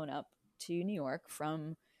being flown up to New York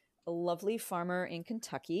from a lovely farmer in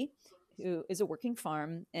Kentucky who is a working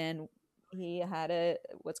farm. And he had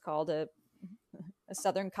what's called a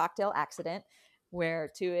Southern cocktail accident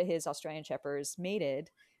where 2 of his Australian shepherds mated,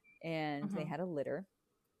 and they had a litter,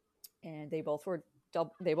 and they both were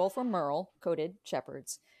Merle coated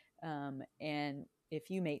shepherds. And if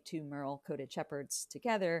you mate 2 Merle coated shepherds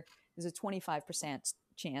together, there's a 25%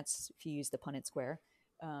 chance, if you use the Punnett square,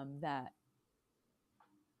 that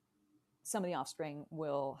some of the offspring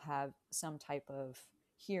will have some type of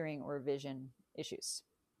hearing or vision issues.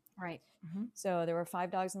 Right. So there were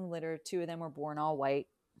 5 dogs in the litter. 2 of them were born all white.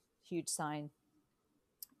 Huge sign.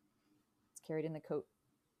 It's carried in the coat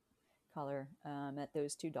color that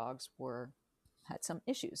those 2 dogs had some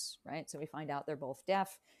issues, right? So we find out they're both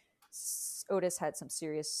deaf. Otis had some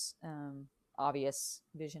serious, obvious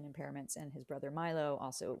vision impairments, and his brother Milo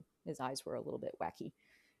also, his eyes were a little bit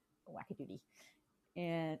wackadoodie.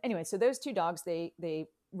 And anyway, so those 2 dogs they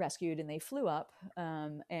rescued and they flew up,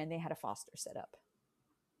 and they had a foster set up.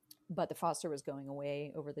 But the foster was going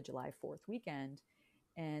away over the July 4th weekend,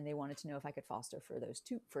 and they wanted to know if I could foster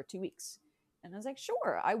for 2 weeks. And I was like,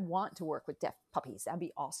 sure, I want to work with deaf puppies. That'd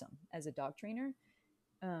be awesome as a dog trainer,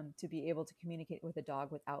 to be able to communicate with a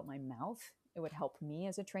dog without my mouth. It would help me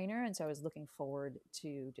as a trainer. And so I was looking forward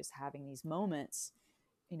to just having these moments,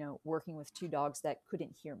 working with 2 dogs that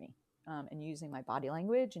couldn't hear me, and using my body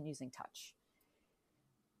language and using touch.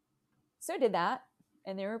 So I did that,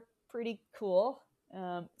 and they were pretty cool.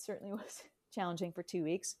 Certainly was challenging for 2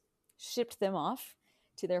 weeks. Shipped them off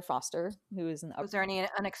to their foster, who is Was there any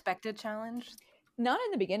unexpected challenge? Not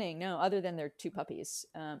in the beginning, no, other than their 2 puppies.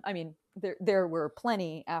 I mean, there were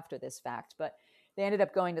plenty after this fact, but they ended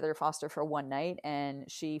up going to their foster for one night, and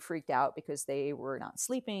she freaked out because they were not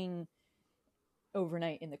sleeping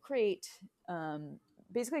overnight in the crate,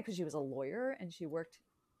 basically because she was a lawyer and she worked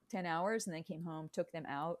 10 hours and then came home, took them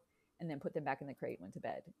out, and then put them back in the crate, went to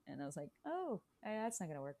bed. And I was like, oh, that's not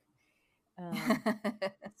going to work.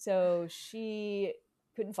 So she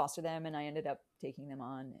couldn't foster them, and I ended up taking them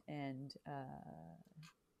on. And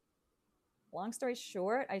long story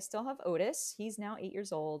short, I still have Otis. He's now 8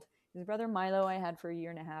 years old. His brother Milo I had for a year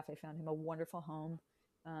and a half. I found him a wonderful home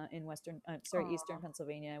in Eastern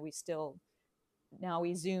Pennsylvania. Now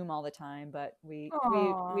we Zoom all the time, but we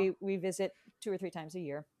visit 2 or 3 times a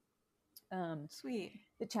year. Sweet.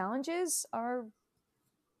 The challenges are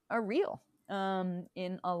real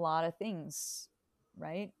in a lot of things,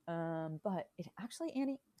 right? But it actually,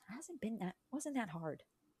 Annie, wasn't that hard.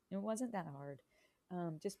 It wasn't that hard.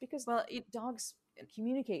 Just because dogs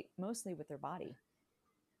communicate mostly with their body.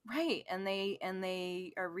 Right. And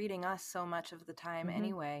they are reading us so much of the time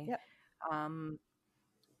anyway. Yep.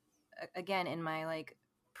 Again, in my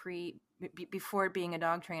before being a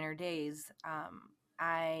dog trainer days,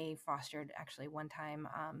 I fostered actually one time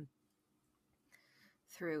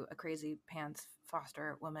through a crazy pants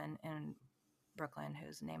foster woman in Brooklyn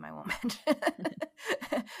whose name I won't mention.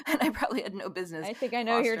 And I probably had no business. I think I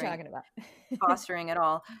know who you're talking about. Fostering at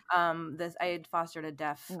all. I had fostered a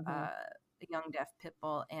young deaf pit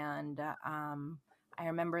bull, and I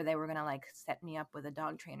remember they were going to set me up with a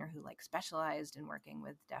dog trainer who specialized in working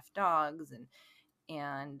with deaf dogs,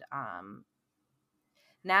 and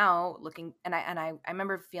now looking, and I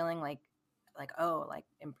remember feeling I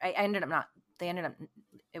ended up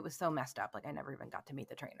it was so messed up. I never even got to meet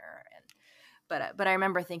the trainer, but I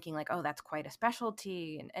remember thinking oh, that's quite a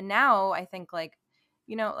specialty. And now I think I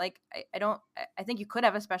think you could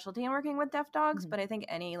have a specialty in working with deaf dogs, but I think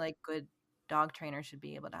any good dog trainer should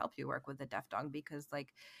be able to help you work with a deaf dog, because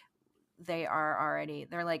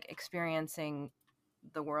they're like experiencing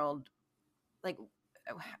the world like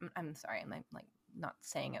I'm sorry, I'm like not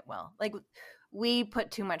saying it well. Like we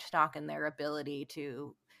put too much stock in their ability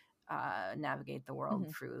to navigate the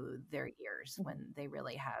world through their ears when they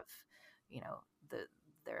really have, you know,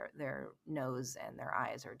 their nose and their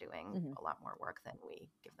eyes are doing a lot more work than we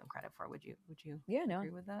give them credit for. Would you Yeah, no,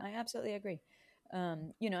 agree with that? I absolutely agree.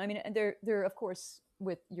 You know, I mean, they're of course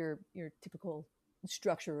with your typical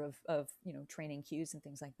structure of you know, training cues and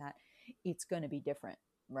things like that, it's going to be different,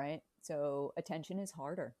 right? So attention is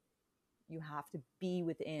harder. You have to be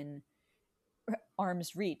within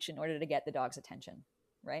arm's reach in order to get the dog's attention,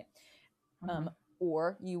 right?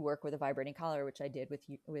 Or you work with a vibrating collar, which I did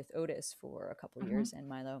with Otis for a couple years, and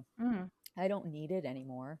Milo. I don't need it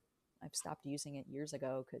anymore. I've stopped using it years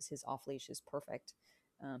ago because his off leash is perfect.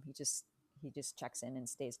 He just checks in and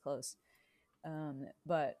stays close.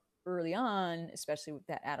 But early on, especially with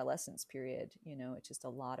that adolescence period, you know, it's just a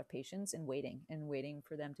lot of patience and waiting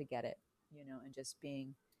for them to get it, you know, and just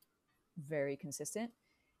being very consistent.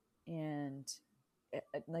 And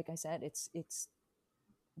like I said, it's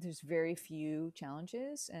there's very few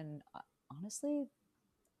challenges, and honestly,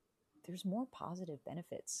 there's more positive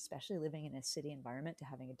benefits, especially living in a city environment, to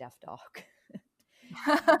having a deaf dog.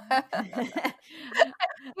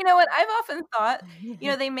 You know what? I've often thought, you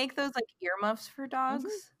know, they make those like earmuffs for dogs.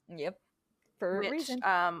 Yep, for a Which reason.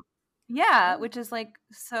 yeah, which is like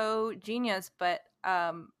so genius, but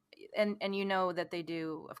and you know that they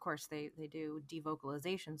do, of course they do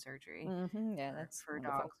devocalization surgery Yeah, that's for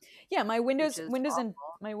wonderful. dogs. Yeah, my windows awful.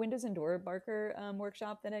 and door barker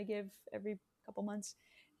workshop that I give every couple months.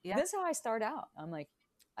 Yeah. This is how I start out. I'm like,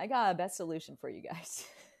 I got a best solution for you guys.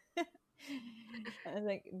 And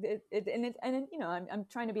like and you know, I'm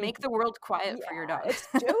trying to be, make the world quiet for your dog.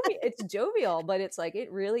 It's jovial, but it's like,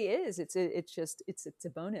 it really is. It's a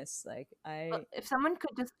bonus. Like Well, if someone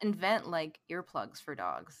could just invent like earplugs for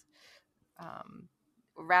dogs,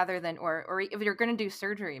 rather than or if you're going to do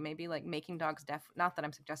surgery, maybe like making dogs deaf. Not that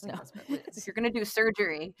I'm suggesting this, but if you're going to do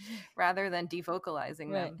surgery, rather than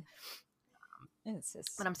devocalizing them. It's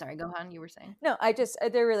just, but I'm sorry, go on. You were saying. No, I just,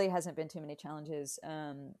 there really hasn't been too many challenges.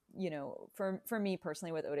 You know, for me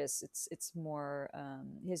personally with Otis, it's more,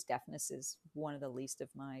 his deafness is one of the least of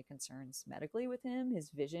my concerns medically with him. His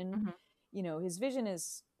vision, you know, his vision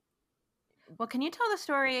is. Well, can you tell the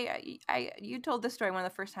story? You told this story one of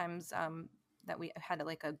the first times that we had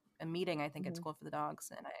like a meeting, I think, at School for the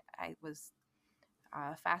Dogs, and I was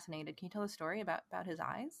fascinated. Can you tell the story about his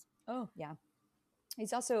eyes? Oh yeah.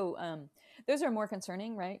 He's also, those are more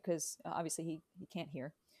concerning, right? Because obviously he can't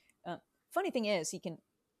hear. Funny thing is,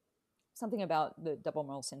 something about the double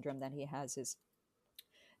Merle syndrome that he has is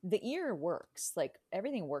the ear works, like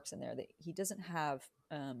everything works in there. That he doesn't have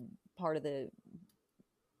part of the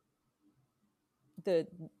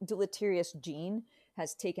deleterious gene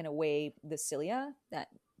has taken away the cilia that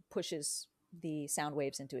pushes the sound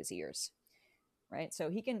waves into his ears, right? So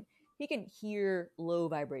he can hear low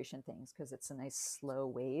vibration things because it's a nice slow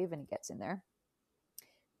wave and it gets in there.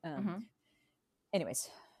 Anyways,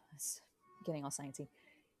 it's getting all sciencey.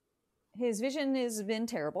 His vision has been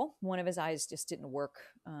terrible. One of his eyes just didn't work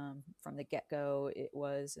from the get-go. It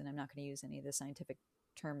was, and I'm not going to use any of the scientific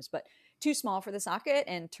terms, but too small for the socket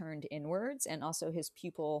and turned inwards. And also his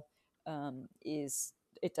pupil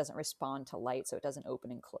it doesn't respond to light, so it doesn't open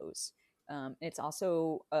and close. It's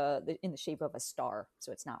also in the shape of a star,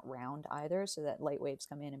 so it's not round either, so that light waves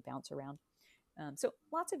come in and bounce around. So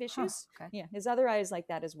lots of issues. Okay. Yeah, his other eye is like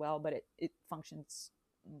that as well, but it functions,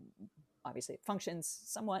 obviously it functions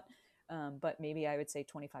somewhat, but maybe I would say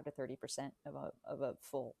 25 to 30% of a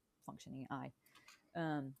full functioning eye.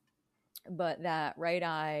 But that right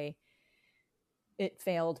eye, it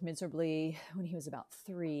failed miserably when he was about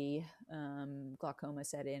 3. Glaucoma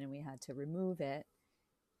set in and we had to remove it.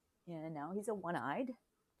 And now he's a one-eyed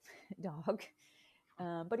dog,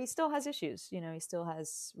 but he still has issues. You know, he still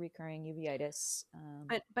has recurring uveitis.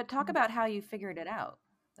 But talk about how you figured it out.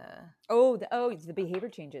 The behavior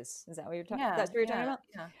changes. Is that what you're talking? Yeah, That's what you're talking about.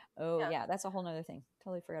 Yeah. Oh yeah, that's a whole nother thing.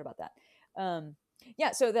 Totally forgot about that.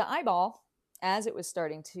 Yeah. So the eyeball, as it was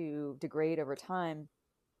starting to degrade over time,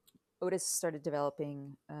 Otis started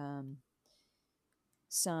developing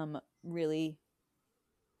some really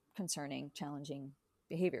concerning, challenging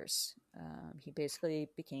behaviors. He basically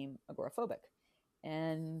became agoraphobic,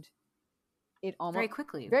 and it almost very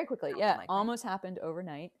quickly, yeah, like almost happened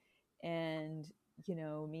overnight. And you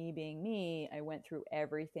know, me being me, I went through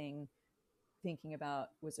everything thinking about,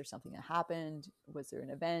 was there something that happened? Was there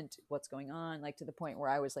an event? What's going on? Like to the point where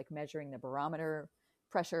I was like measuring the barometer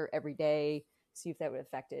pressure every day, see if that would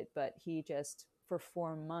affect it. But he just, for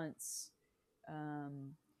 4 months,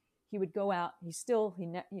 he would go out. He still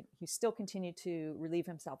continued to relieve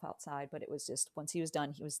himself outside, but it was just once he was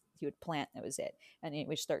done, he would plant. That was it, and it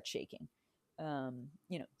would start shaking.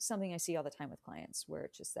 Something I see all the time with clients, where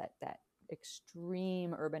it's just that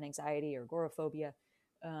extreme urban anxiety or agoraphobia,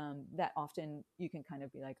 that often you can kind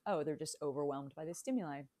of be like, oh, they're just overwhelmed by the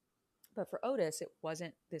stimuli. But for Otis, it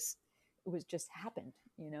wasn't this. It was just happened,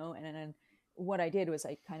 and then what I did was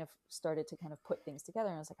I kind of started to kind of put things together,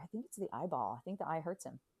 and I was like, I think it's the eyeball. I think the eye hurts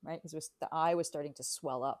him, right? Because the eye was starting to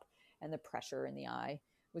swell up, and the pressure in the eye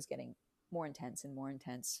was getting more intense and more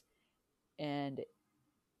intense. And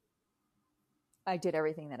I did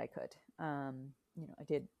everything that I could. I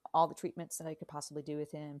did all the treatments that I could possibly do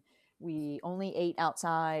with him. We only ate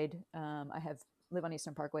outside. I live on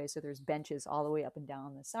Eastern Parkway, so there's benches all the way up and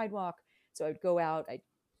down the sidewalk. So I'd go out, I'd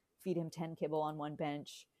feed him 10 kibble on one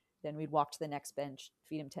bench. Then we'd walk to the next bench,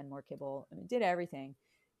 feed him 10 more kibble. I mean, did everything.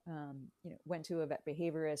 Went to a vet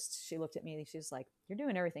behaviorist. She looked at me. She's like, "You're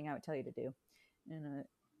doing everything I would tell you to do."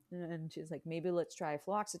 And she's like, "Maybe let's try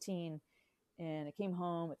fluoxetine." And I came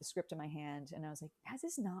home with the script in my hand, and I was like, "This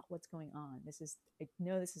is not what's going on. I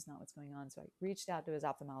know this is not what's going on." So I reached out to his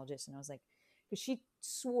ophthalmologist, and I was like, because she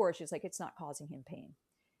swore, she's like, it's not causing him pain.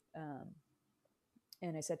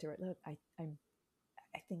 And I said to her, "Look, I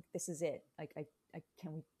think this is it. Like,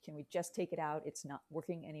 can we just take it out? It's not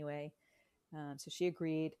working anyway." So she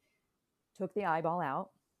agreed, took the eyeball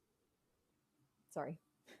out. Sorry,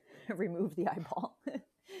 removed the eyeball.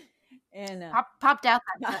 And popped out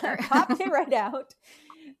that popped it right out.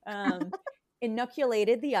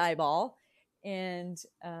 Inoculated the eyeball, and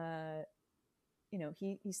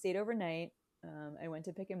he stayed overnight. I went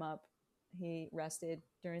to pick him up. He rested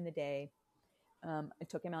during the day. I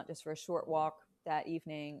took him out just for a short walk that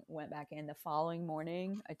evening, went back in. The following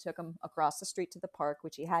morning, I took him across the street to the park,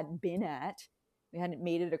 which he hadn't been at. We hadn't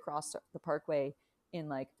made it across the parkway in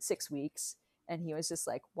like 6 weeks. And he was just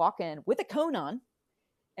like walking with a cone on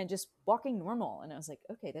and just walking normal. And I was like,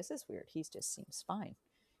 okay, this is weird. He just seems fine.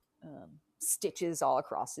 Stitches all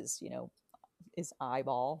across his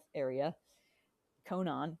eyeball area, cone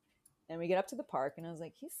on. And we get up to the park, and I was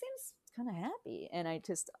like, he seems kind of happy. And I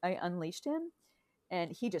unleashed him,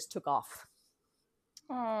 and he just took off.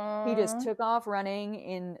 Aww. He just took off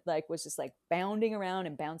running was just like bounding around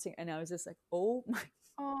and bouncing. And I was just like, oh my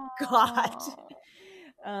God.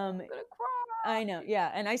 I'm gonna cry. I know.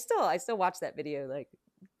 Yeah. And I still watch that video like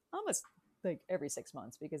almost like every 6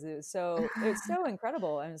 months, because it was so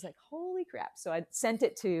incredible. I was like, holy crap. So I sent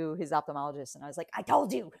it to his ophthalmologist, and I was like, I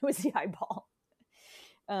told you it was the eyeball.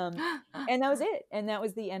 And that was it. And that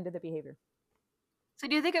was the end of the behavior. So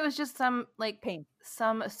do you think it was just some like pain,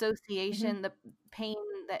 some association, the pain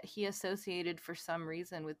that he associated for some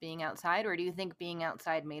reason with being outside, or do you think being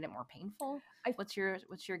outside made it more painful? What's your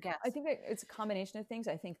guess? I think it's a combination of things.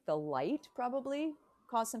 I think the light probably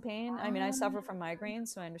caused some pain. I mean, I suffer from migraines,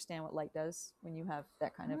 so I understand what light does when you have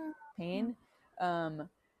that kind of pain.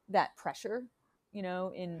 That pressure, in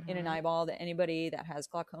an eyeball, that anybody that has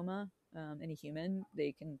glaucoma, any human,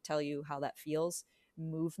 they can tell you how that feels.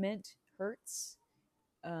 Movement hurts.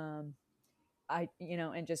 And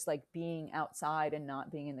just like being outside and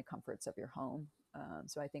not being in the comforts of your home.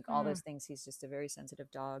 So I think all those things, he's just a very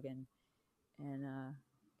sensitive dog, and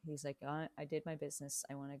he's like, I did my business.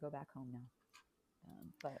 I want to go back home now.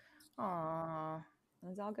 But aww,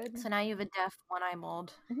 it's all good. So now you have a deaf,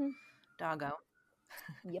 one-eyeballed doggo.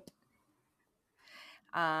 Yep.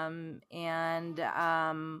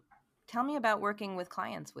 Tell me about working with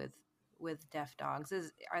clients with deaf dogs.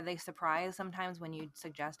 Are they surprised sometimes when you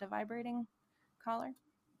suggest a vibrating collar?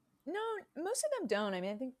 No, most of them don't. I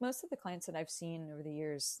mean, I think most of the clients that I've seen over the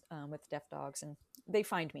years with deaf dogs, and they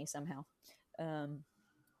find me somehow,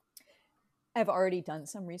 have already done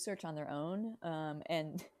some research on their own.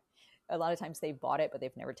 And a lot of times they've bought it, but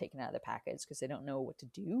they've never taken it out of the package because they don't know what to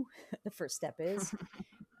do. The first step is,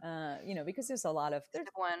 because there's a lot of... Step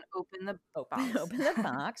one, open the box. Open the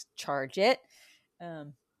box, charge it.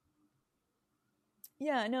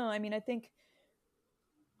 Yeah, no, I mean, I think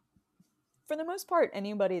for the most part,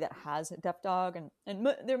 anybody that has a deaf dog, and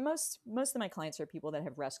most of my clients are people that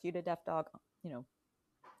have rescued a deaf dog,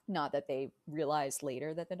 not that they realized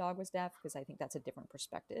later that the dog was deaf, because I think that's a different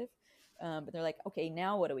perspective. But they're like, okay,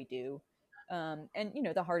 now what do we do? And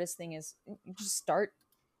the hardest thing is you just start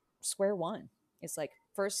square one. It's like,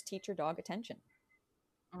 first teach your dog attention.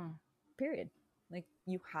 Period. Like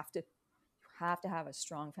you have to have a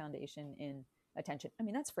strong foundation in attention. I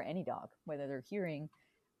mean, that's for any dog, whether they're hearing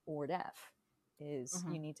or deaf, is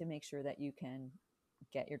you need to make sure that you can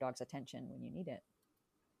get your dog's attention when you need it.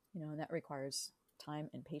 And that requires time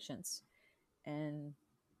and patience. and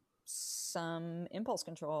some impulse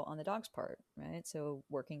control on the dog's part, right? So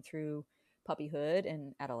working through puppyhood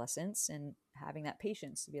and adolescence and having that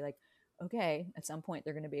patience to be like, okay, at some point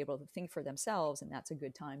they're going to be able to think for themselves, and that's a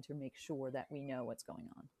good time to make sure that we know what's going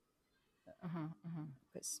on.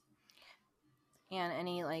 Because And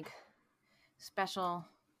any like special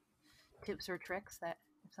tips or tricks that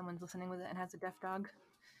if someone's listening with it and has a deaf dog?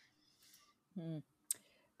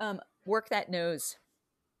 work that nose.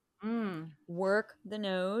 Mm. Work the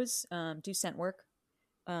nose. Do scent work.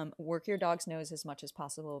 Work your dog's nose as much as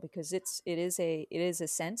possible, because it is a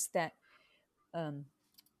sense that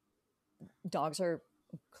dogs are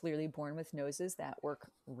clearly born with noses that work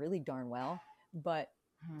really darn well, but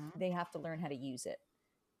they have to learn how to use it.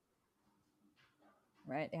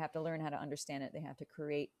 Right? They have to learn how to understand it. They have to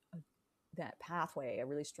create that pathway, a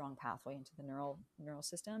really strong pathway into the neural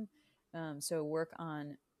system. So work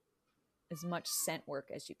on as much scent work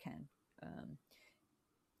as you can.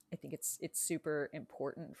 I think it's super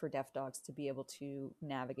important for deaf dogs to be able to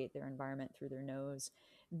navigate their environment through their nose.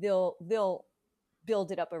 They'll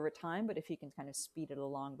build it up over time, but if you can kind of speed it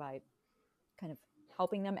along by kind of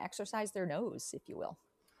helping them exercise their nose, if you will.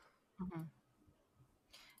 Mm-hmm.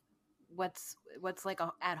 What's like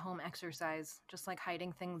a at-home exercise? Just like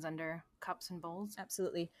hiding things under cups and bowls?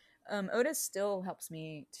 Absolutely. Otis still helps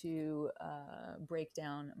me to break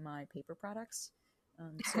down my paper products.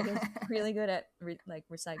 So he's really good at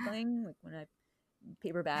recycling. Like when I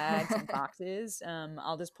paper bags and boxes,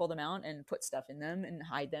 I'll just pull them out and put stuff in them and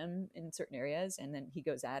hide them in certain areas, and then he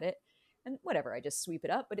goes at it. And whatever, I just sweep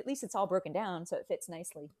it up, but at least it's all broken down, so it fits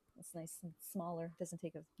nicely. It's nice and smaller. Doesn't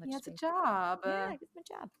take as much It's a space. job. Yeah, it's my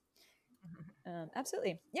job.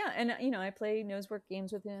 Absolutely. Yeah, and I play nose work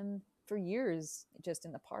games with him for years, just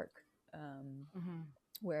in the park,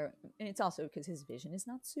 where, and it's also because his vision is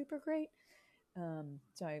not super great.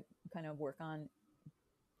 So I kind of work on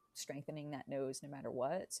strengthening that nose no matter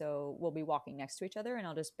what. So we'll be walking next to each other, and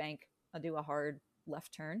I'll do a hard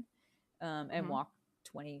left turn, and walk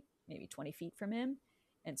 20 feet from him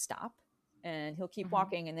and stop. And he'll keep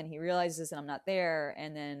walking, and then he realizes that I'm not there,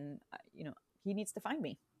 and then he needs to find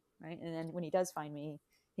me. Right. And then when he does find me,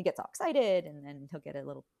 he gets all excited, and then he'll get a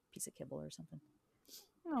little piece of kibble or something.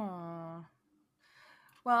 Aww.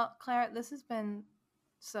 Well, Claire, this has been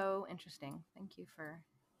so interesting. Thank you for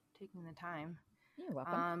taking the time. You're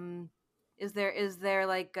welcome. Is there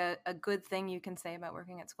like a good thing you can say about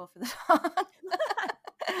working at School for the Dog?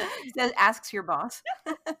 Asks your boss.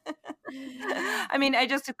 I mean, I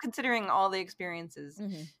just, considering all the experiences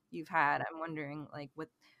you've had, I'm wondering like what.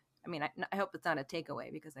 I mean, I hope it's not a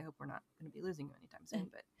takeaway, because I hope we're not going to be losing you anytime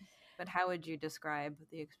soon. But how would you describe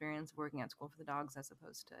the experience of working at School for the Dogs as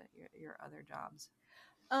opposed to your other jobs?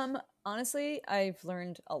 Honestly, I've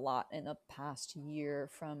learned a lot in the past year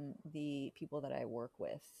from the people that I work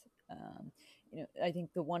with. I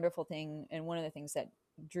think the wonderful thing, and one of the things that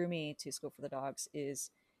drew me to School for the Dogs,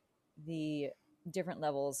 is the different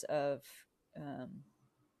levels of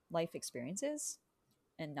life experiences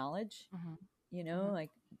and knowledge.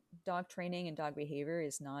 Like dog training and dog behavior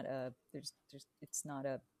is not a it's not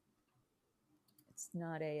a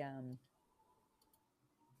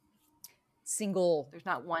single. There's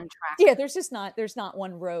not one track. Yeah, there's not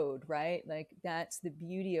one road, right? Like that's the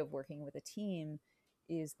beauty of working with a team,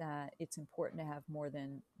 is that it's important to have more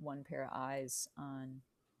than one pair of eyes on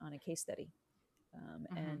a case study,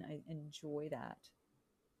 and I enjoy that.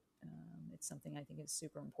 It's something I think is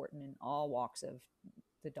super important in all walks of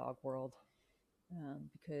the dog world,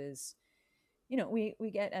 because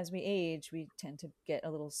we get, as we age, we tend to get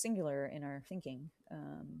a little singular in our thinking,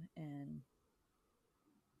 and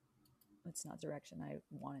it's not the direction I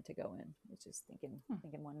wanted to go in. It's just thinking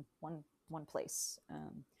one place.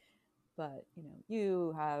 But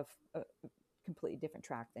you have a completely different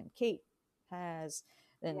track than Kate has,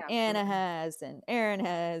 than Anna has, than Aaron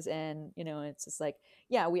has, and it's just like,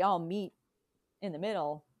 yeah, we all meet in the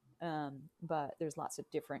middle, but there's lots of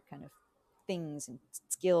different kind of things and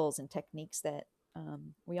skills and techniques that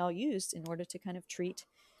we all used in order to kind of treat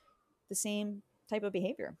the same type of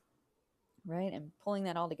behavior, right? And pulling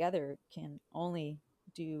that all together can only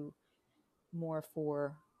do more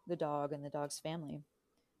for the dog and the dog's family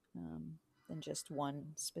than just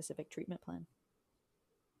one specific treatment plan.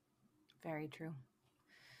 Very true.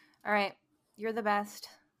 All right, you're the best.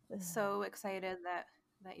 So excited that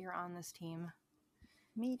you're on this team.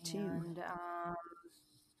 Me too. And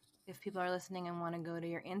if people are listening and want to go to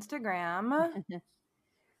your Instagram,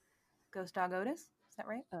 Ghost Dog Otis, is that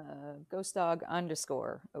right? Ghost Dog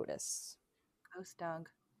 _Otis. Ghost Dog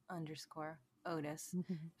 _Otis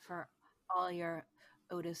for all your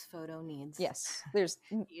Otis photo needs. Yes, there's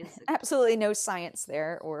He is a- absolutely no science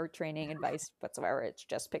there or training advice whatsoever. It's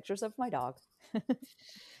just pictures of my dog.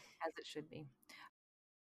 as it should be.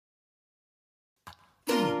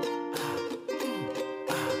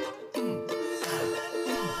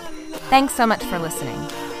 Thanks so much for listening.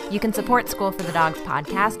 You can support School for the Dogs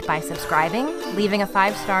podcast by subscribing, leaving a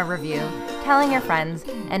 5-star review, telling your friends,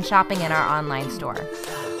 and shopping in our online store.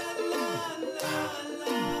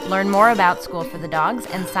 Learn more about School for the Dogs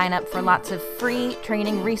and sign up for lots of free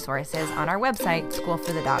training resources on our website,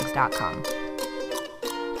 schoolforthedogs.com.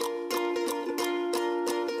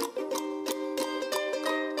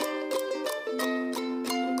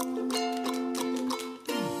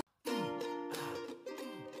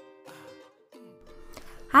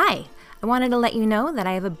 Hi, I wanted to let you know that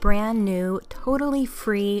I have a brand new, totally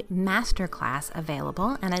free masterclass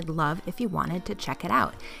available, and I'd love if you wanted to check it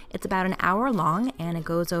out. It's about an hour long, and it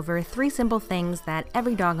goes over 3 simple things that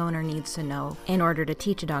every dog owner needs to know in order to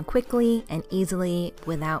teach a dog quickly and easily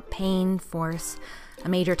without pain, force, a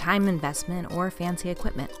major time investment, or fancy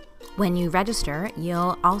equipment. When you register,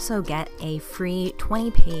 you'll also get a free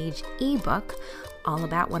 20-page ebook all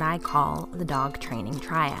about what I call the dog training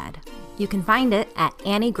triad. You can find it at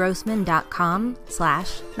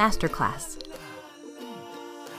anniegrossman.com/masterclass.